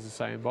to have it as a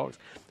sewing box.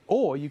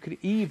 Or you could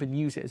even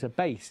use it as a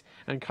base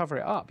and cover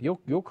it up.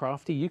 You're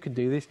crafty, you can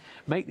do this.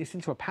 Make this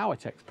into a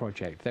PowerTex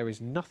project. There is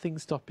nothing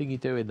stopping you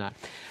doing that.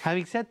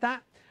 Having said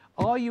that,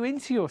 are you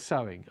into your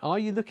sewing? Are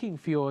you looking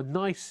for your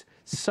nice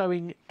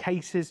sewing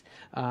cases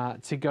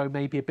to go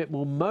maybe a bit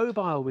more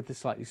mobile with the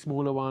slightly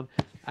smaller one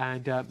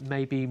and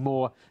maybe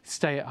more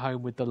stay at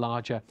home with the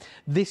larger?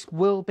 This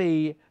will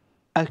be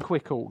a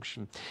quick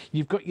auction.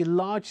 You've got your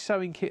large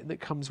sewing kit that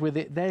comes with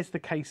it. There's the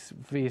case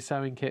for your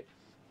sewing kit.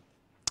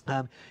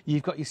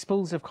 You've got your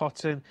spools of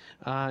cotton,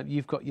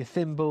 you've got your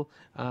thimble,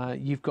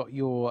 you've got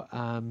your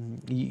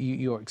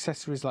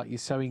accessories like your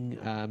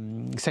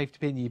sewing safety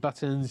pin, your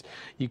buttons,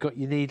 you've got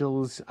your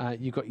needles,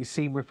 you've got your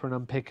seam ripper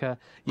and unpicker,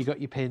 you've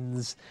got your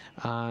pins,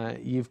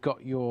 you've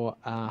got your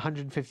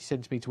 150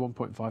 centimetre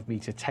 1.5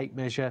 metre tape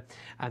measure,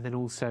 and then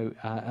also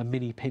a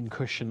mini pin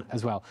cushion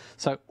as well.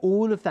 So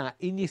all of that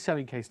in your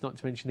sewing case, not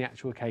to mention the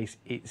actual case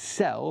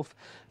itself,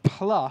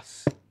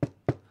 plus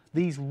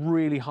these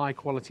really high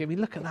quality. I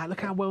mean, look at that. Look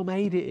how well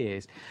made it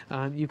is.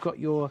 You've got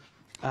your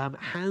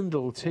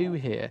handle too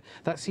here.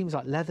 That seems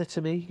like leather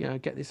to me.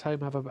 Get this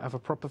home, have a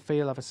proper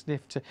feel, have a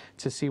sniff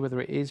to see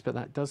whether it is. But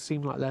that does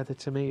seem like leather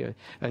to me,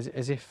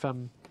 as if.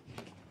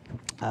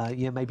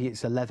 Yeah, maybe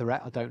it's a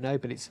leatherette, I don't know,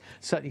 but it's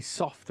certainly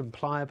soft and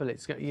pliable.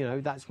 It's, you know,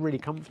 that's really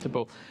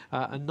comfortable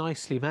and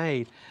nicely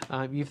made.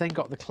 You've then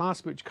got the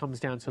clasp which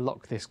comes down to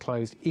lock this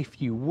closed if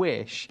you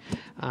wish,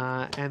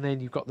 and then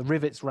you've got the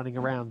rivets running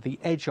around the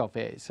edge of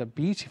it. It's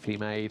beautifully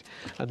made,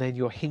 and then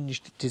your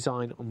hinged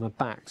design on the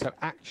back. So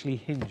actually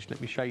hinged.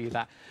 Let me show you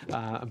that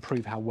and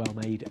prove how well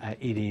made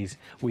it is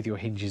with your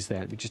hinges there.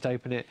 Let me just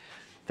open it.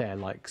 There,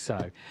 like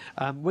so.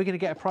 We're going to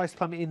get a price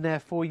plummet in there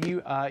for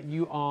you.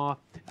 You are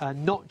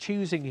not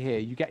choosing here.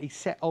 You get a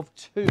set of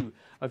 2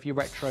 of your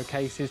retro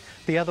cases.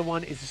 The other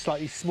one is a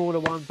slightly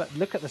smaller one, but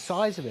look at the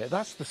size of it.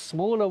 That's the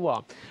smaller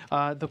one.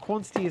 The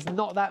quantity is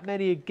not that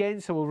many again,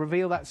 so we'll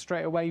reveal that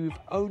straight away. We've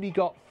only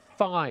got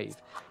 5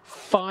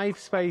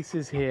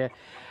 spaces here.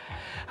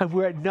 And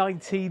we're at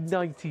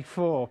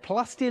 $19.94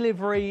 plus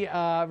delivery.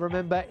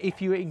 Remember, if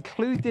you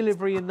include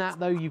delivery in that,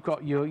 though, you've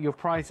got your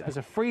price as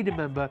a Freedom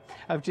member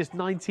of just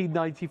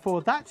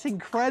 $19.94. That's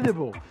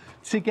incredible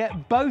to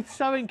get both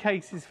sewing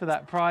cases for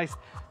that price.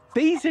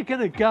 These are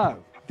going to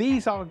go.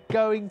 These are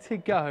going to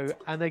go,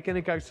 and they're going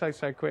to go so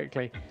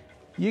quickly.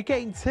 You're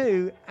getting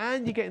 2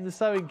 and you're getting the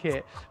sewing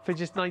kit for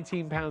just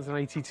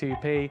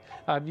 £19.82p.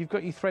 You've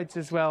got your threads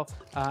as well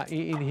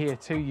in here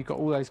too. You've got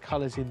all those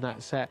colours in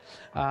that set.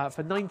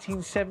 For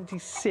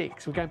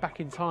 £19.76, we're going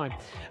back in time.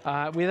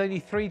 With only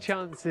 3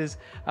 chances,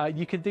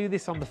 you can do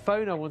this on the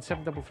phone,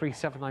 01733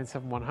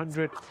 797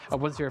 100,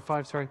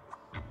 105, sorry.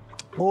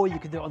 Or you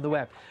can do it on the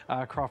web,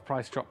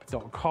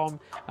 craftpricedrop.com,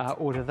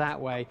 order that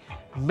way.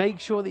 Make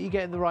sure that you're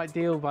getting the right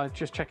deal by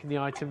just checking the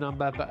item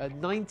number, but at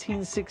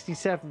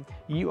 $19.67,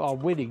 you are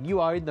winning. You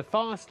are in the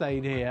fast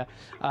lane here,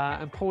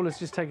 and Paul has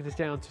just taken us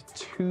down to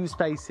 2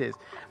 spaces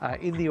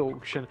in the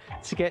auction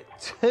to get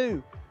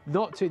 2.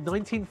 Not to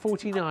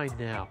 $19.49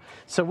 now.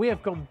 So we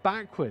have gone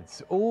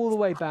backwards, all the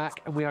way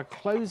back, and we are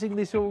closing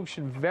this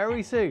auction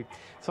very soon.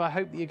 So I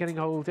hope that you're getting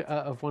hold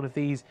of one of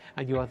these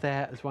and you are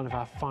there as one of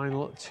our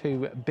final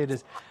 2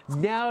 bidders.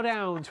 Now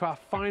down to our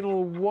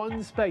final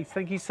 1 space.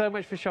 Thank you so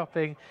much for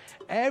shopping.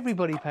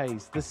 Everybody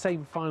pays the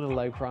same final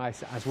low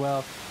price as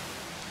well.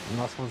 The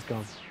last one's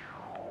gone.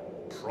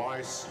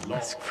 Price lock.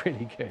 That's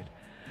really good.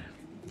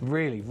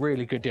 Really,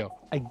 really good deal.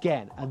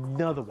 Again,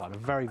 another one, a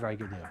very, very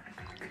good deal.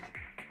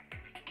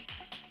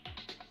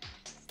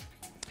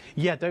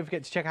 Yeah, don't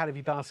forget to check out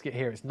your basket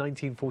here. It's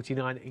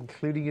 $19.49,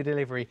 including your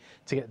delivery,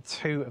 to get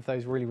 2 of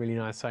those really, really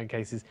nice sewing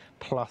cases,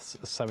 plus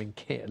a sewing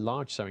kit, a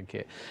large sewing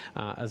kit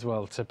as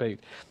well to boot.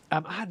 I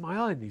had my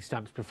eye on these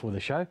stamps before the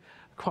show. I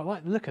quite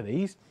like the look of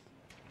these.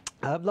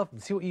 Love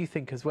them. See what you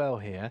think as well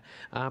here.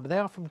 But they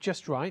are from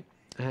Just Right.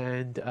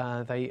 and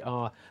they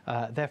are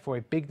therefore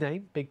a big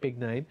name, big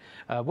name.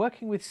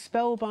 Working with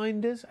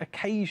Spellbinders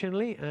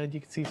occasionally, and you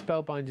can see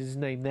Spellbinders'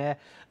 name there.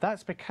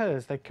 That's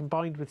because they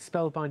combined with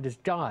Spellbinders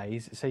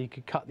dies, so you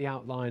could cut the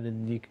outline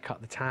and you could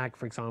cut the tag,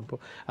 for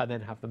example, and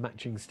then have the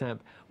matching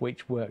stamp,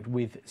 which worked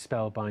with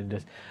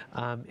Spellbinders.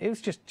 It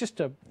was just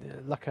a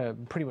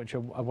pretty much a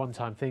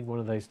one-time thing, one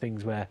of those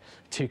things where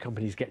two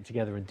companies get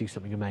together and do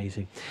something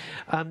amazing.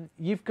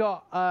 You've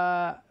got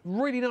a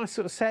really nice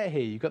sort of set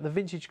here. You've got the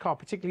vintage car,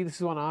 particularly this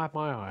is one I have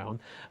my eye on,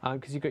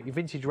 because you've got your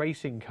vintage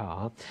racing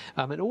car,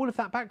 and all of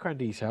that background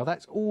detail,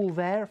 that's all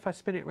there. If I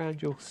spin it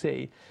around, you'll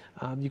see.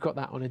 You've got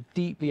that on a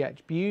deeply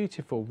etched,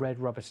 beautiful red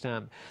rubber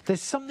stamp.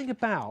 There's something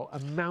about a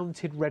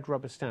mounted red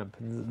rubber stamp,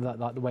 and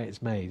like the way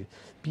it's made.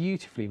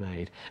 Beautifully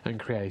made and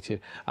creative.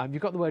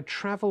 You've got the word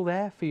travel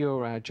there for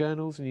your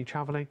journals and your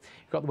travelling.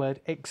 You've got the word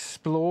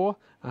explore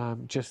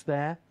just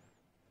there.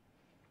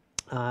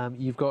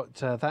 You've got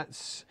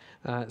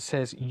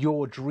says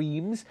your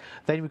dreams.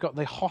 Then we've got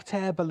the hot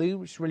air balloon,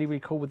 which is really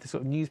cool with the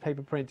sort of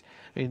newspaper print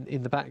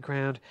in the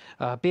background.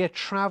 Be a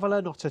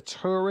traveller, not a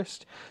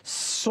tourist.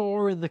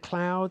 Soar in the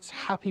clouds.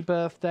 Happy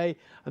birthday.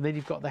 And then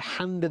you've got the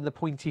hand and the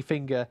pointy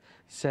finger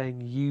saying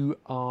you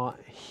are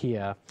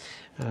here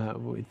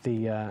with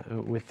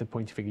the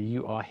pointy finger.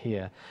 You are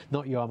here,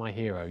 not you are my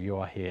hero. You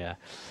are here.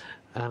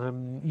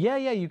 Yeah,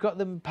 you've got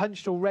them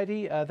punched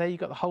already. There you've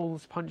got the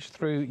holes punched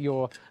through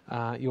your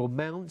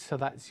mount, so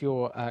that's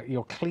your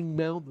cling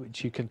mount,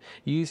 which you can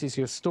use as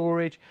your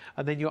storage.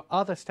 And then your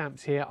other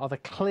stamps here are the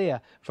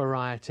clear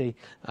variety.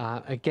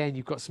 Again,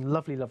 you've got some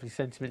lovely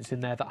sentiments in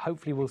there that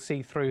hopefully we'll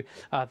see through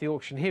the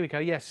auction. Here we go.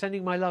 Yes,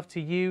 sending my love to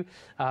you.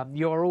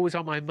 You're always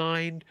on my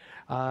mind.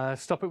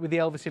 Stop it with the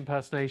Elvis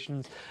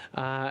impersonations.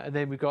 And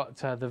then we've got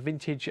the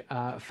vintage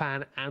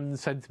fan and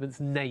sentiments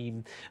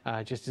name,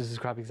 just to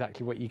describe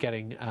exactly what you're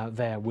getting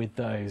there with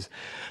those.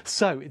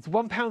 So it's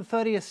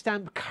 £1.30 a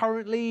stamp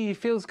currently.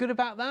 Feels good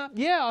about that?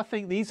 Yeah, I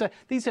think these are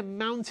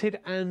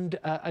mounted and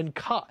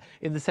cut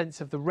in the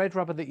sense of the red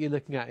rubber that you're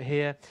looking at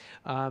here.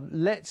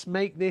 Let's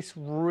make this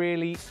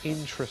really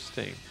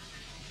interesting.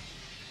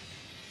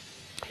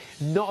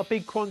 Not a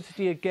big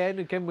quantity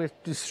again. We're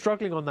just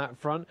struggling on that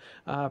front.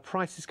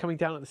 Price is coming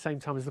down at the same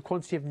time as the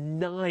quantity of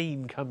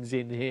 9 comes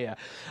in here.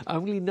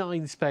 Only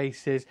 9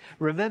 spaces.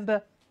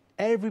 Remember,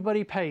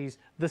 everybody pays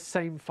the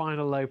same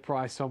final low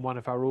price on one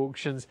of our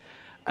auctions.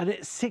 And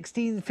it's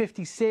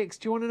 £16.56.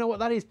 Do you want to know what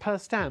that is per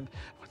stamp?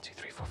 1, 2,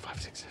 3, 4,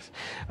 5, 6,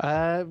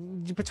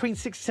 7. Between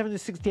 67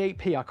 and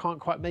 68p. I can't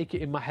quite make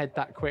it in my head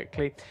that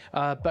quickly,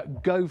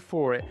 but go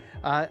for it.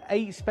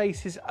 8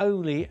 spaces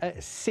only at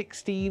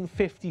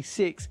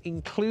 £16.56,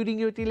 including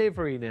your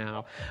delivery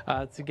now,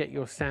 to get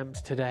your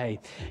stamps today.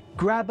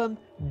 Grab them,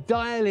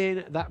 dial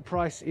in. That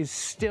price is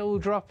still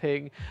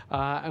dropping,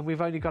 and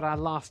we've only got our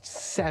last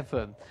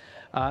 7.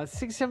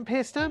 67p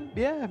a stamp,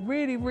 yeah,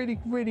 really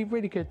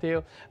good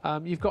deal.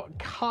 You've got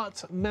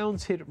cut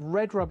mounted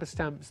red rubber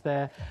stamps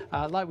there.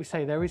 Like we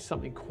say, there is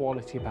something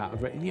quality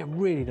about it. Yeah,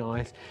 really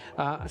nice.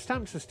 A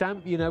stamp's a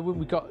stamp, you know, when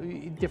we've got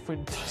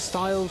different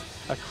styles,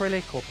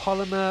 acrylic or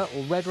polymer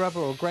or red rubber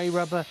or grey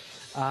rubber.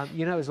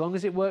 You know, as long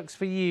as it works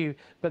for you,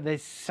 but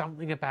there's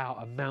something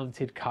about a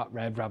mounted cut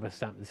red rubber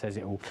stamp that says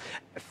it all.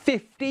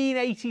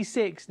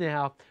 £15.86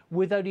 now,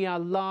 with only our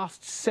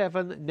last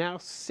 7, now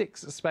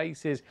 6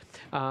 spaces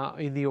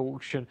in the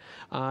auction.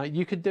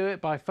 You can do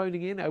it by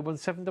phoning in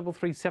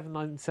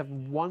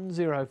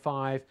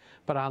 01733797105,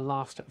 but our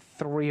last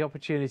 3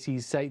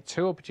 opportunities, say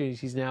 2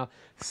 opportunities now,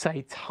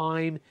 say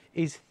time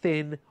is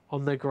thin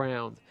on the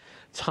ground.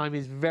 Time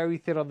is very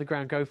thin on the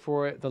ground, go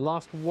for it. The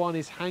last one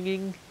is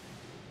hanging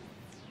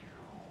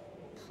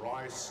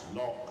Price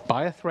lock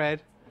by a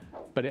thread,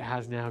 but it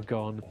has now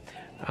gone.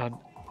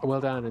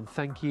 Well done, and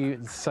thank you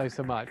so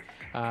much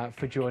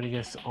for joining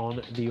us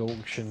on the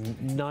auction.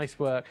 Nice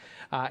work.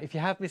 If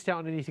you have missed out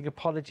on anything,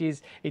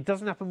 apologies. It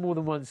doesn't happen more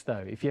than once,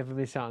 though. If you ever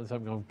miss out on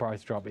something on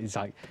price drop, it's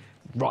like,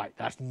 right,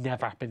 that's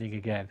never happening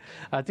again.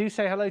 Do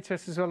say hello to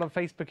us as well on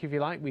Facebook if you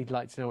like. We'd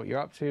like to know what you're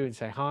up to and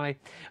say hi.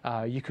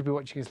 You could be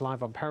watching us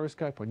live on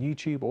Periscope, on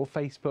YouTube or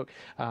Facebook,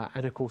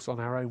 and of course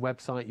on our own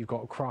website. You've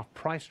got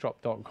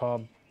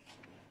craftpricedrop.com.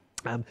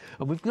 And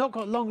we've not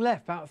got long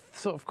left, about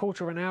sort of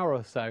quarter of an hour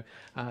or so,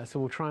 so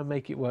we'll try and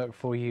make it work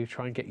for you,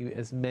 try and get you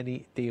as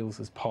many deals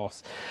as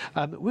possible.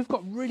 We've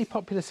got really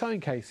popular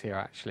sewing case here,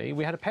 actually.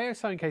 We had a pair of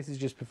sewing cases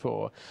just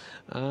before,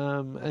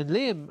 and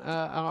Liam,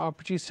 our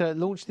producer,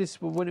 launched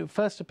this when it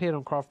first appeared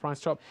on Craft Price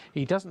Drop.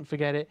 He doesn't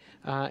forget it.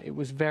 It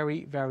was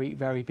very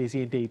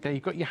busy indeed. Now,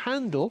 you've got your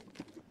handle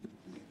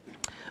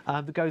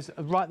that goes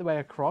right the way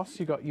across.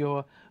 You've got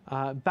your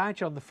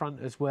badge on the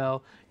front as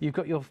well. You've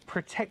got your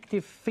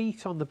protective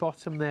feet on the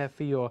bottom there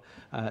for your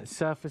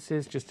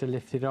surfaces, just to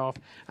lift it off.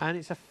 And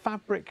it's a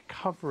fabric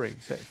covering,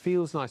 so it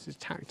feels nice. It's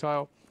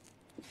tactile.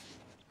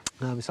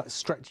 It's like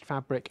stretched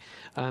fabric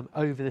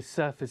over the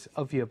surface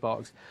of your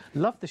box.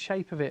 Love the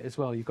shape of it as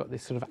well. You've got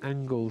this sort of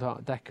angled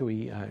Art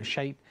Deco-y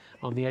shape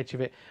on the edge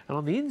of it. And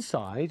on the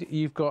inside,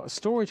 you've got a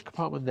storage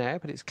compartment there,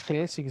 but it's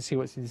clear so you can see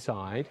what's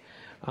inside.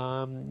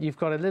 You've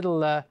got a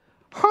little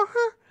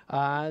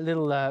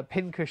Little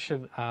pin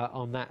cushion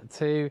on that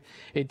too.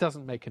 It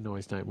doesn't make a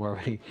noise, don't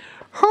worry.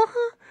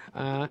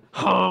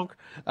 Honk.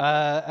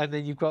 And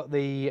then you've got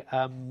the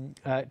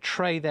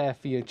tray there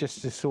for you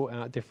just to sort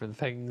out different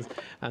things.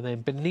 And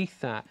then beneath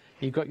that,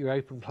 you've got your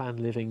open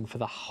plan living for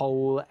the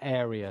whole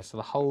area. So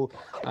the whole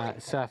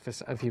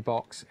surface of your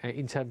box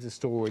in terms of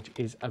storage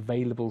is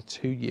available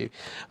to you.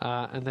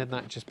 And then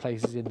that just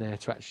places in there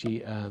to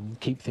actually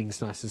keep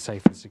things nice and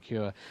safe and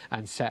secure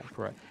and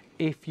separate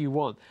if you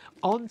want.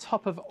 On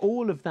top of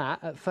all of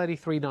that, at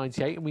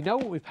 $33.98, and we know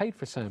what we've paid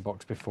for a sewing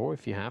box before,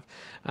 if you have,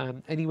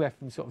 anywhere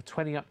from sort of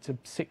 20 up to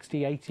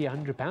 60, 80,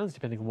 100 pounds,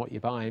 depending on what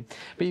you're buying.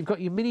 But you've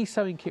got your mini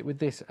sewing kit with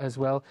this as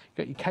well. You've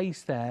got your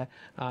case there,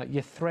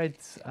 your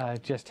threads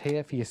just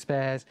here for your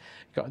spares.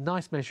 You've got a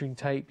nice measuring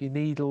tape, your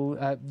needle,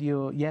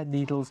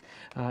 needles,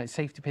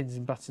 safety pins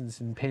and buttons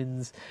and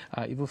pins.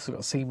 You've also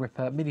got a seam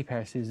ripper, mini pair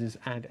of scissors,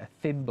 and a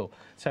thimble.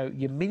 So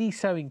your mini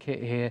sewing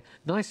kit here,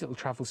 nice little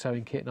travel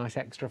sewing kit, nice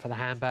extra for the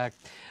handbag.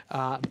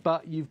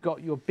 But you've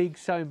got your big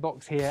sewing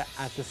box here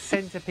as the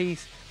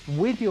centerpiece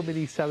with your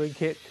mini sewing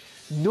kit.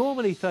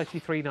 Normally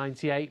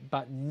 $33.98,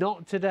 but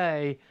not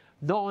today.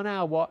 Not on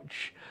our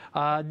watch.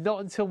 Not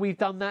until we've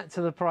done that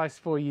to the price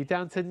for you.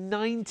 Down to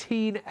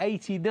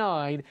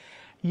 $19.89.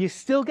 You're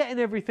still getting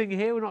everything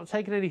here. We're not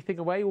taking anything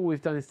away. All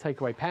we've done is take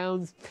away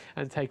pounds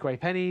and take away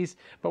pennies,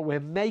 but we're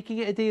making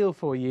it a deal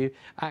for you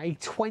at a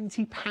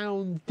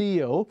 £20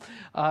 deal.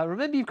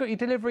 Remember, you've got your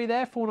delivery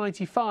there,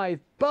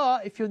 $4.95,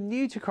 but if you're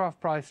new to Craft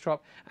Price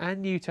Drop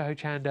and new to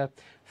Hochanda,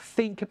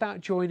 think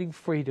about joining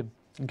Freedom,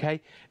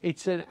 okay?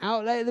 It's an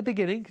outlay at the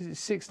beginning because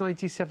it's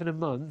 $6.97 a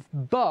month,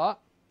 but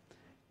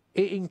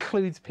it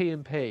includes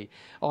P&P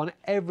on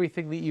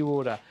everything that you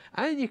order.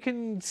 And you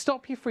can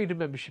stop your Freedom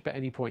membership at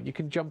any point. You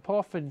can jump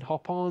off and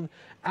hop on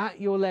at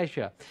your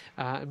leisure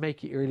and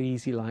make it really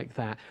easy like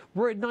that.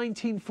 We're at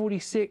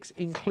 $19.46,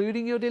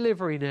 including your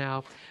delivery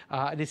now,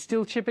 and it's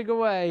still chipping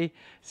away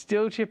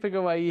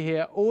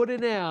here. Order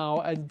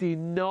now and do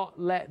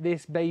not let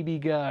this baby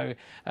go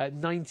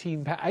at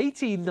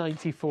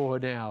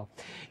 $18.94 now.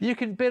 You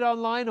can bid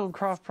online on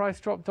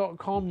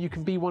craftpricedrop.com. You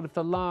can be one of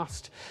the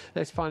last,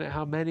 let's find out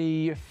how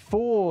many,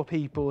 4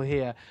 people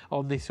here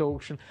on this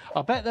auction.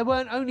 I bet there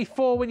weren't only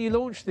 4 when you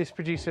launched this,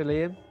 producer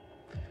Liam.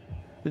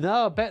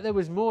 No, I bet there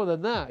was more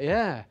than that,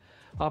 yeah.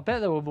 I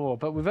bet there were more,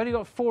 but we've only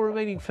got 4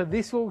 remaining for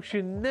this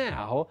auction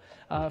now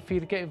for you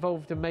to get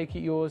involved and make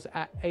it yours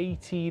at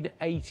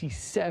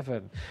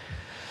 $18.87.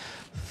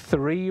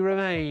 3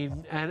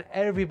 remain, and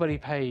everybody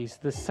pays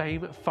the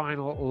same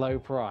final low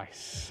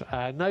price.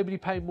 Nobody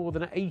paying more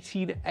than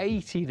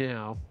 $18.80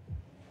 now.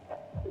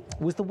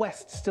 Was the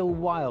West still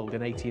wild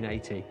in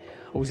 1880?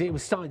 Or was it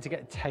was starting to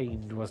get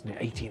tamed, wasn't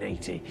it?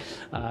 1880.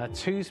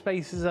 2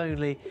 spaces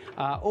only.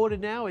 Order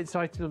now. It's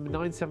item number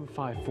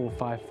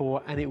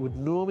 975454, and it would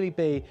normally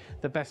be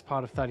the best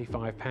part of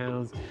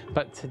 £35.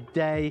 But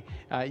today,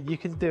 you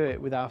can do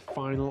it with our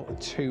final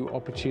 2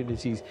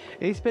 opportunities.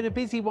 It's been a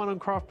busy one on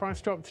Craft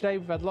Price Drop today.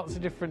 We've had lots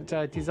of different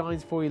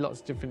designs for you, lots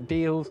of different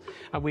deals,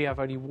 and we have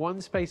only 1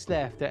 space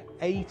left at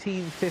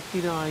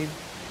 $18.59.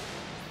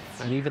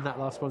 And even that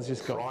last one's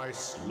just got...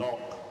 Price lock.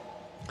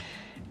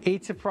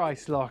 It's a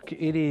price lock.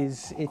 It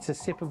is. It's a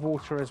sip of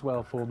water as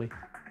well for me.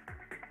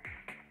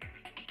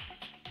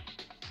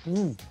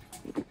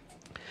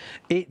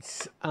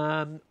 It's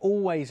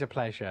always a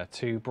pleasure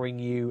to bring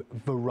you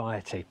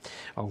variety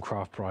on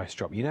Craft Price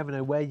Drop. You never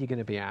know where you're going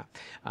to be at,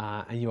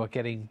 and you are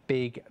getting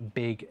big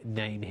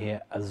name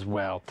here as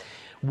well.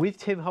 With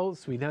Tim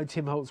Holtz, we know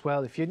Tim Holtz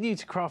well. If you're new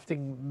to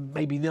crafting,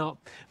 maybe not,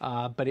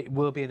 but it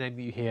will be a name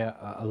that you hear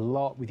a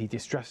lot with your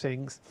distress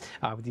inks,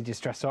 with your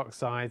distress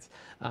oxides,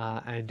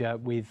 and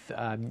with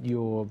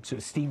your sort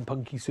of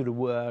steampunky sort of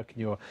work,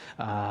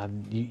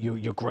 and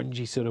your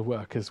grungy sort of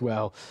work as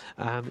well.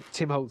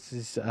 Tim Holtz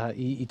is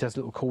he does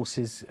little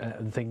courses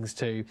and things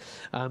too.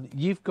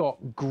 You've got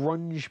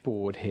Grunge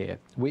Board here,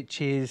 which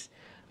is,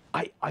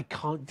 I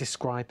can't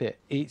describe it.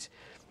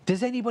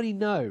 Does anybody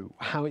know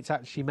how it's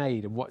actually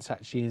made and what's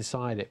actually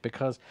inside it?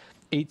 Because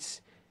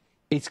it's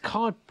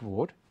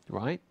cardboard,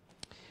 right?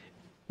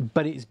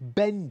 But it's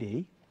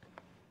bendy.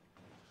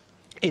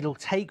 It'll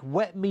take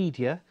wet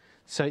media,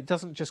 so it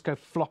doesn't just go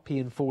floppy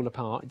and fall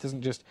apart. It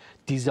doesn't just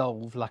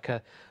dissolve like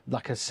a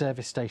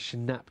service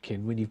station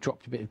napkin when you've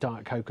dropped a bit of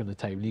Diet Coke on the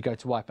table. You go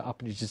to wipe it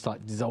up and it just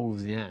like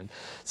dissolves in your hand.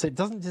 So it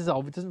doesn't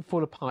dissolve, it doesn't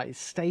fall apart, it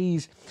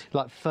stays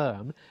like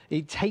firm.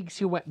 It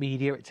takes your wet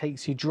media, it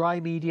takes your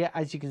dry media.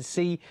 As you can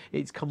see,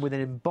 it's come with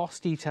an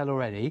embossed detail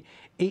already.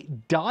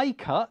 It die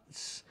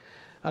cuts,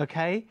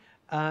 okay?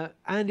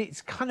 And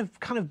it's kind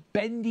of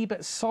bendy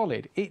but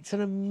solid. It's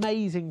an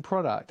amazing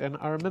product, and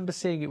I remember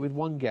seeing it with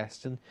one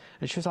guest, and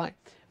she was like,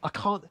 I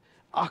can't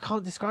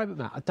describe it,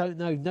 Matt. I don't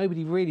know.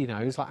 Nobody really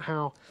knows like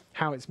how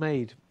it's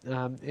made.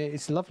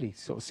 It's a lovely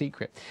sort of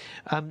secret.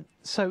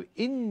 So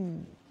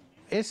in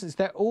essence,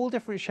 they're all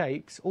different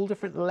shapes, all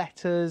different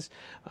letters.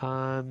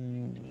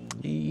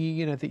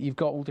 You know that you've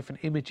got all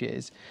different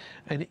images,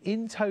 and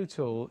in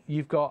total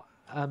you've got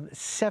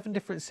 7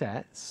 different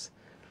sets,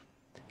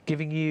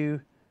 giving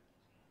you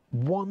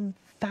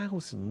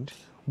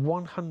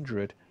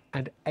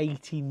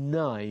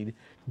 1,189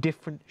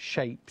 different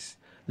shapes,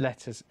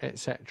 letters,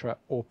 etc.,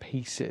 or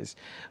pieces.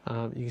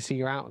 You can see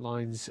your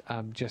outlines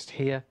just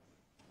here.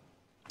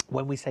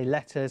 When we say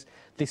letters,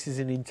 this is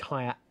an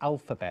entire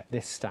alphabet,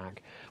 this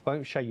stack. I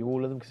won't show you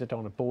all of them because I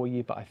don't want to bore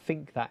you, but I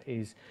think that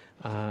is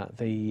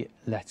the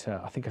letter.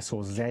 I think I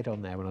saw Z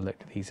on there when I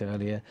looked at these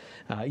earlier.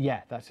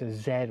 Yeah, that's a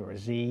Z or a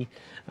Z.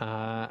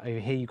 Over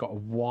here you've got a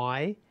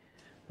Y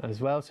as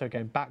well, so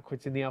going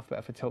backwards in the alphabet,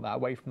 if I tilt that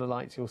away from the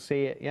lights you'll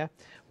see it, yeah,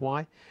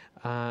 Y.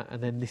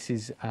 And then this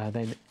is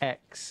then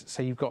X,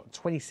 so you've got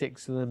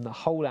 26 of them, the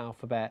whole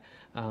alphabet.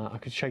 I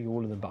could show you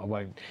all of them, but I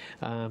won't.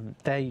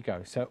 There you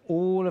go, so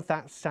all of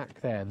that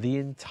stack there, the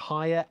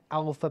entire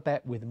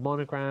alphabet with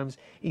monograms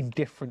in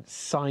different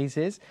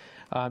sizes.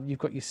 You've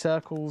got your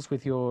circles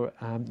with your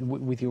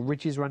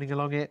ridges running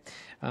along it,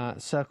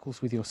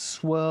 circles with your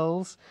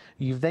swirls.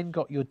 You've then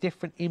got your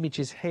different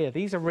images here.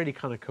 These are really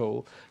kind of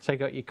cool. So you've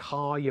got your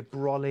car, your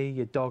brolly,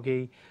 your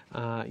doggy,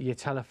 your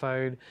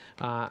telephone,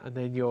 and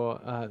then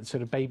your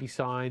sort of baby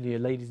sign, your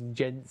ladies and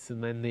gents,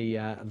 and then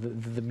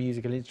the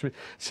musical instrument.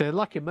 So they're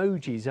like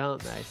emojis,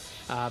 aren't they?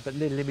 But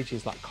little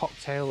images like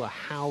cocktail, a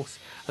house,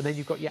 and then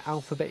you've got your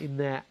alphabet in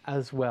there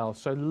as well.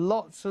 So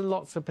lots and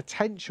lots of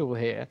potential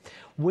here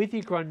with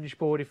your grunge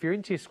board. If you're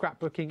into your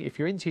scrapbooking, if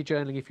you're into your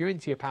journaling, if you're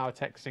into your power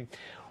texting,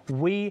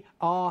 we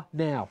are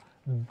now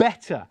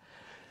better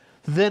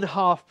than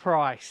half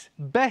price.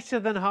 Better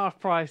than half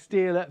price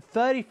deal at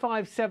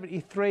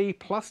 $35.73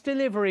 plus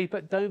delivery.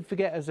 But don't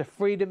forget, as a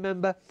Freedom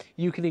member,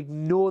 you can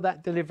ignore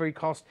that delivery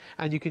cost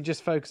and you can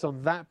just focus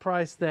on that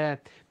price there,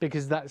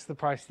 because that's the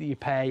price that you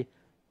pay.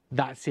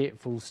 That's it,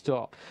 full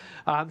stop.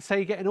 So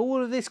you're getting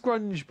all of this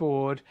grunge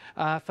board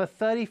for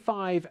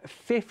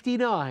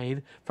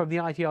 $35.59 from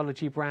the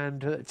Ideology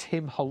brand that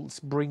Tim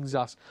Holtz brings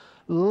us.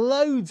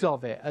 Loads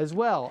of it as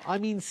well. I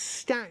mean,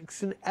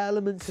 stacks and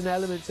elements and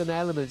elements and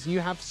elements. You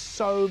have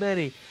so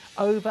many,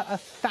 over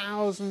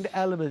 1,000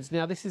 elements.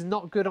 Now, this is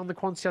not good on the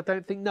quantity, I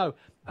don't think. No,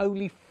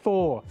 only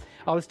 4.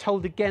 I was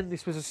told again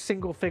this was a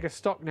single figure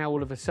stock now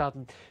all of a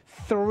sudden.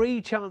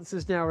 3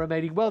 chances now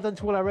remaining. Well done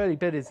to all our early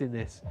bidders in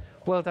this.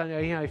 Well done.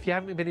 You know, if you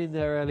haven't been in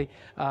there early,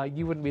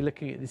 you wouldn't be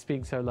looking at this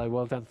being so low.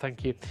 Well done,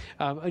 thank you.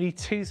 Only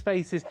 2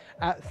 spaces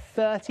at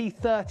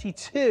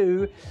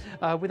 30.32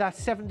 with our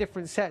 7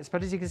 different sets.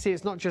 But as you can see,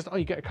 it's not just, oh,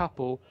 you get a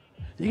couple.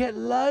 You get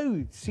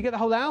loads. You get the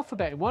whole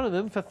alphabet in one of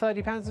them for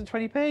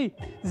 £30.20p.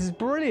 This is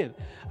brilliant.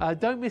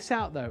 Don't miss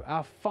out, though.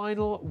 Our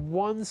final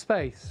 1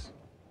 space,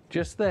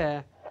 just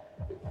there,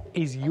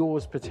 is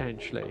yours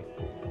potentially.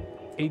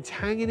 It's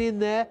hanging in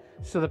there,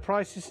 so the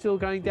price is still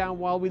going down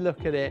while we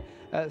look at it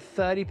at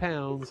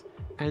 £30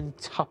 and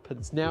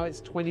tuppence. Now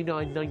it's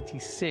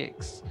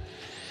 £29.96.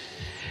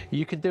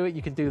 You can do it.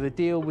 You can do the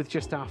deal with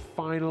just our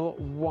final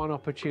 1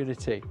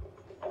 opportunity.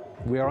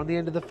 We're on the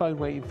end of the phone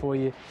waiting for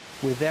you.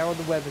 We're there on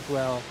the web as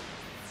well.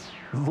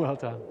 Well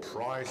done.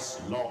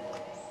 Price lock.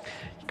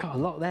 You got a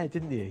lot there,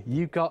 didn't you?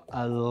 You got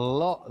a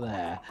lot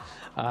there.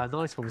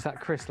 Nice one. Was that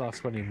Chris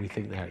last one in, we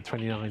think, there at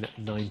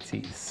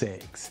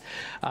 $29.96.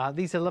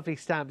 These are lovely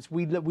stamps.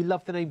 We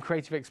love the name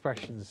Creative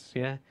Expressions,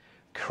 yeah?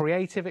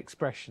 Creative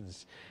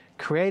Expressions.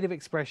 Creative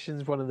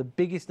Expressions, one of the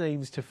biggest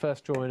names to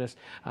first join us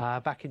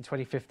back in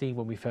 2015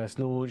 when we first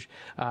launched.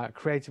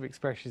 Creative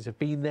Expressions have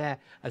been there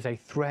as a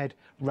thread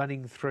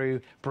running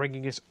through,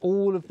 bringing us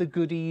all of the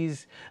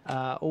goodies,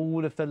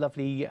 all of the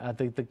lovely,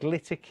 the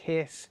glitter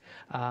kiss,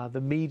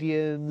 the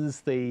mediums,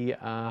 the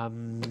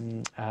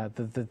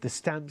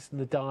stamps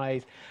and the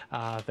dies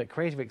that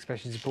Creative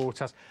Expressions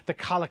brought us. The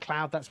colour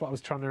cloud, that's what I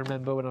was trying to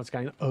remember when I was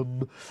going,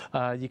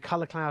 your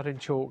colour cloud and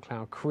chalk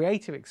cloud.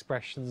 Creative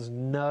Expressions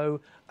know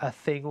a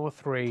thing or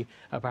 3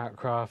 about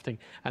crafting,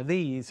 and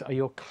these are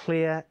your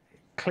clear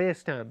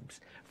stamps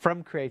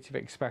from Creative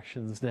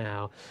Expressions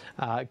now,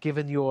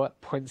 given your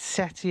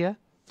poinsettia,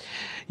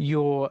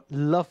 your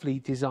lovely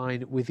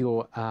design with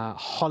your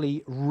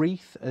holly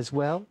wreath as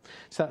well.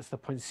 So that's the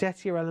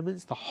poinsettia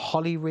elements, the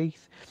holly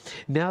wreath.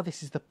 Now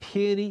this is the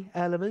peony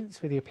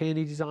elements with your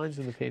peony designs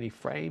and the peony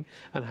frame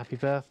and happy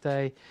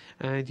birthday.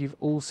 And you've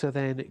also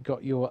then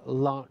got your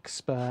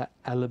larkspur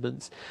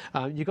elements.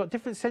 You've got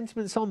different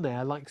sentiments on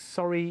there, like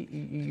sorry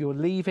you're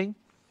leaving,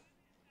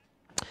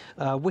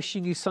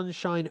 wishing you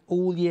sunshine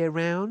all year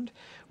round,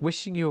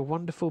 wishing you a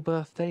wonderful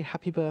birthday,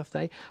 happy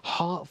birthday,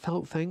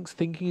 heartfelt thanks,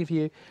 thinking of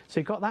you.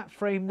 So you've got that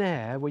frame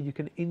there where you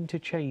can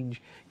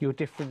interchange your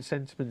different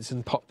sentiments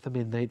and pop them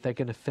in. They're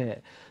going to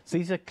fit. So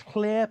these are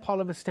clear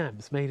polymer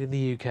stamps made in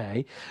the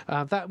UK.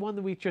 That one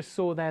that we just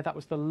saw there, that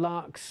was the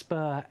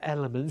larkspur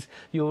elements.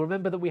 You'll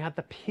remember that we had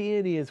the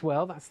peony as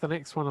well. That's the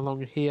next one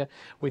along here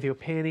with your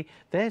peony.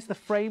 There's the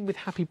frame with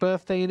happy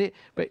birthday in it,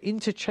 but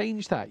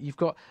interchange that. You've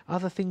got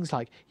other things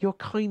like your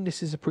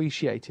kindness is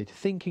appreciated,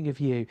 thinking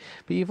of you,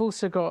 but you've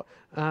also got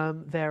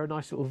there a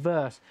nice little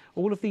verse.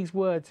 All of these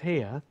words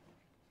here,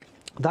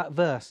 that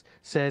verse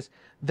says,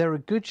 there are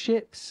good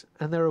ships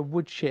and there are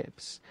wood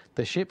ships,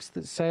 the ships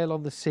that sail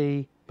on the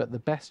sea but the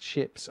best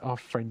ships are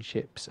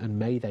friendships, and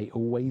may they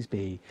always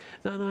be.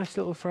 That nice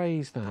little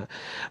phrase, that.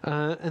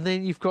 And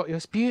then you've got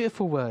your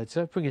beautiful words.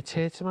 So bring a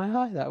tear to my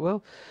eye, that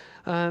will.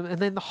 And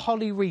then the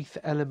holly wreath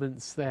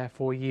elements there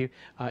for you.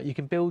 You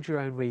can build your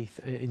own wreath,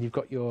 and you've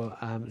got your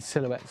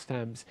silhouette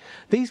stamps.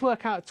 These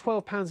work out at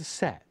 £12 a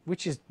set,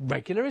 which is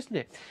regular, isn't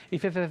it?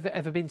 If you've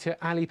ever been to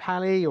Ali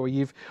Pally, or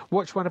you've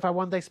watched one of our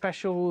one-day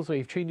specials, or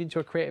you've tuned into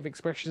a creative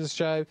expressions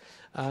show,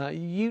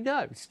 you know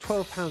it's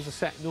 £12 a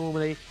set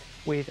normally,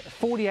 with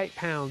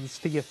 £48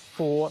 for your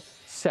 4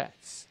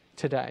 sets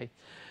today.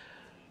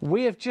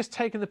 We have just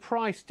taken the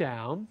price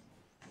down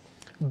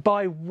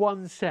by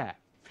 1 set.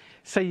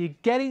 So you're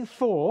getting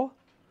 4,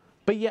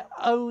 but you're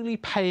only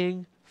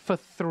paying for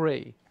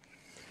 3.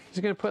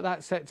 Just going to put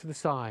that set to the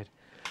side.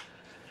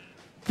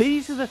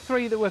 These are the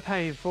 3 that we're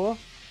paying for,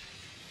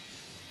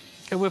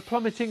 and we're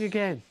plummeting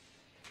again.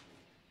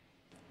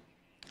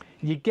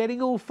 You're getting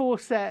all 4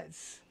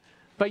 sets,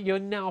 but you're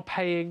now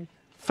paying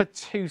for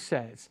 2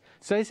 sets.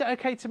 So is it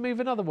okay to move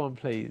another one,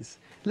 please?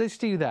 Let's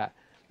do that.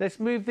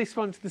 Let's move this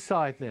one to the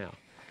side now.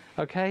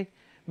 Okay?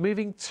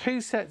 Moving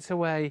 2 sets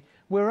away.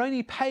 We're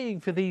only paying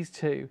for these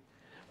 2.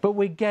 But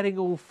we're getting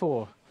all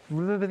 4.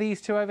 Remember these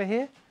 2 over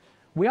here?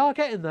 We are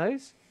getting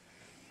those,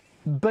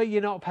 but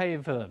you're not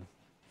paying for them.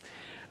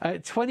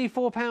 At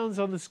 £24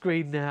 on the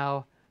screen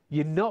now,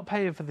 you're not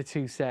paying for the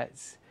 2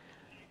 sets,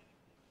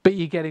 but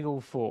you're getting all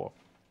 4.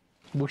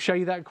 We'll show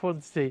you that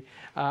quantity.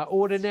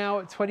 Order now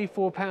at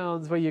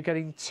 £24, where you're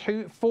getting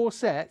 4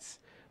 sets,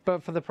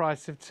 but for the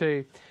price of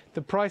 2.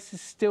 The price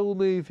is still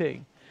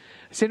moving.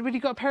 Has anybody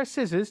got a pair of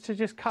scissors to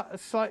just cut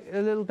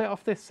a little bit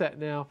off this set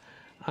now?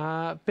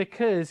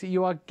 Because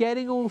you are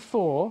getting all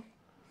 4,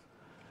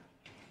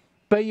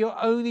 but you're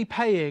only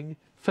paying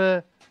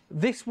for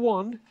this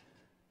one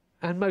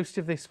and most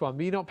of this one.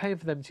 But you're not paying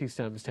for them 2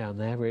 stamps down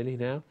there really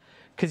now,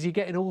 because you're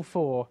getting all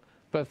 4,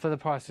 but for the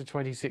price of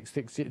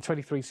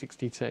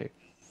 £23.62.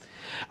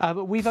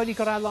 But we've only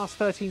got our last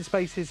 13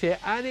 spaces here,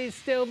 and it's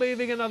still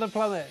moving another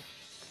plummet.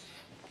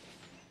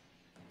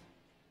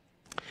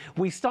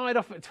 We started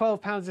off at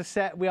 £12 a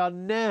set. We are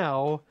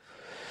now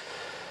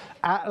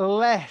at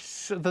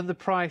less than the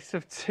price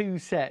of 2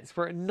 sets.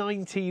 We're at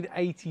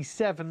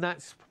 £19.87.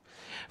 That's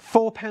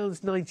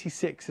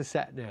 £4.96 a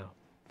set now.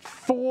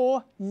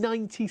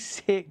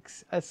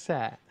 £4.96 a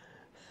set.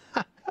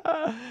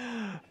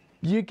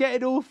 You're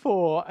getting all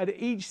 4, and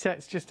each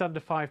set's just under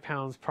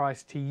 £5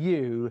 price to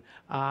you.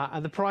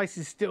 And the price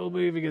is still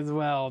moving as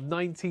well.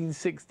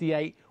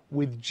 £19.68.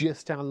 With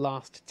just our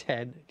last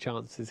 10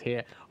 chances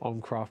here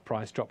on Craft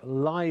Price Drop,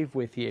 live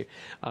with you,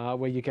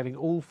 where you're getting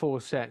all 4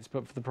 sets,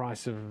 but for the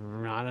price of,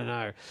 I don't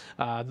know,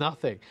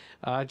 nothing.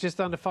 Just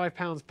under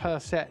 £5 per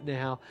set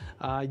now.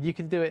 You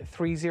can do it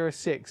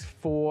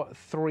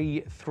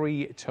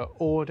 306-433 to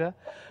order.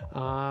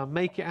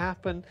 Make it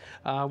happen.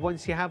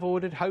 Once you have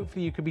ordered,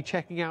 hopefully you can be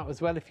checking out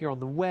as well if you're on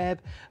the web.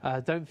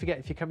 Don't forget,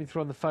 if you're coming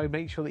through on the phone,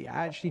 make sure that you're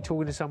actually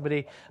talking to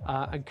somebody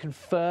and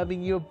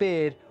confirming your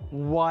bid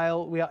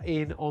while we are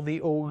in on the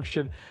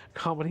auction.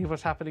 Can't believe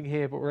what's happening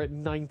here, but we're at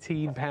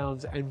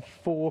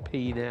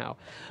 £19.04 now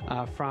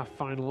for our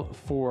final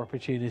 4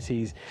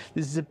 opportunities.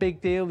 This is a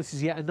big deal. This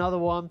is yet another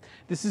one.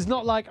 This is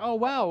not like, oh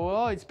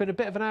wow, it's been a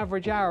bit of an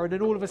average hour, and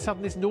then all of a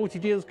sudden this naughty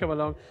deal's come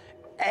along.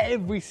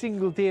 Every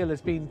single deal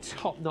has been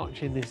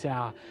top-notch in this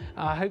hour.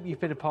 I hope you've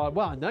been a part.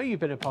 Well, I know you've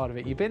been a part of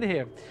it. You've been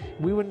here.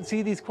 We wouldn't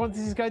see these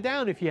quantities go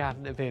down if you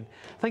hadn't have been.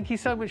 Thank you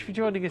so much for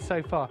joining us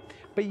so far.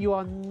 But you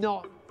are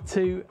not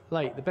too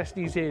late. The best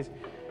news is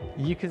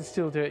you can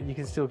still do it. You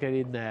can still get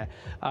in there.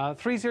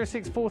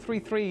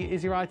 306-433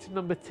 is your item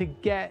number to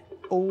get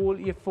all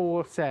your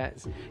 4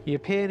 sets. Your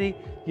peony,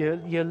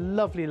 your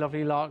lovely,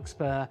 lovely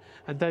larkspur,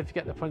 and don't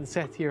forget the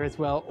poinsettia as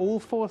well. All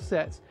 4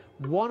 sets,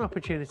 1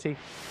 opportunity.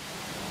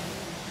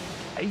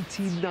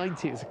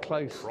 18.90, it was a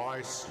close.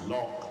 Price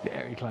lock.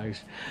 Very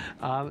close.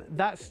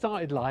 That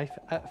started life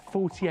at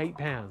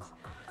 £48.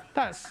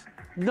 That's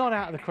not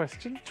out of the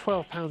question.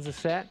 £12 a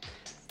set.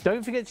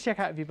 Don't forget to check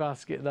out your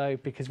basket though,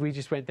 because we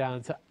just went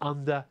down to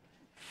under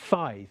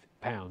 £5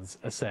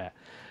 a set.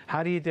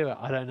 How do you do it?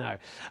 I don't know.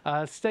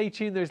 Stay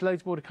tuned. There's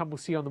loads more to come. We'll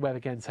see you on the web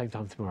again same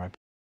time tomorrow.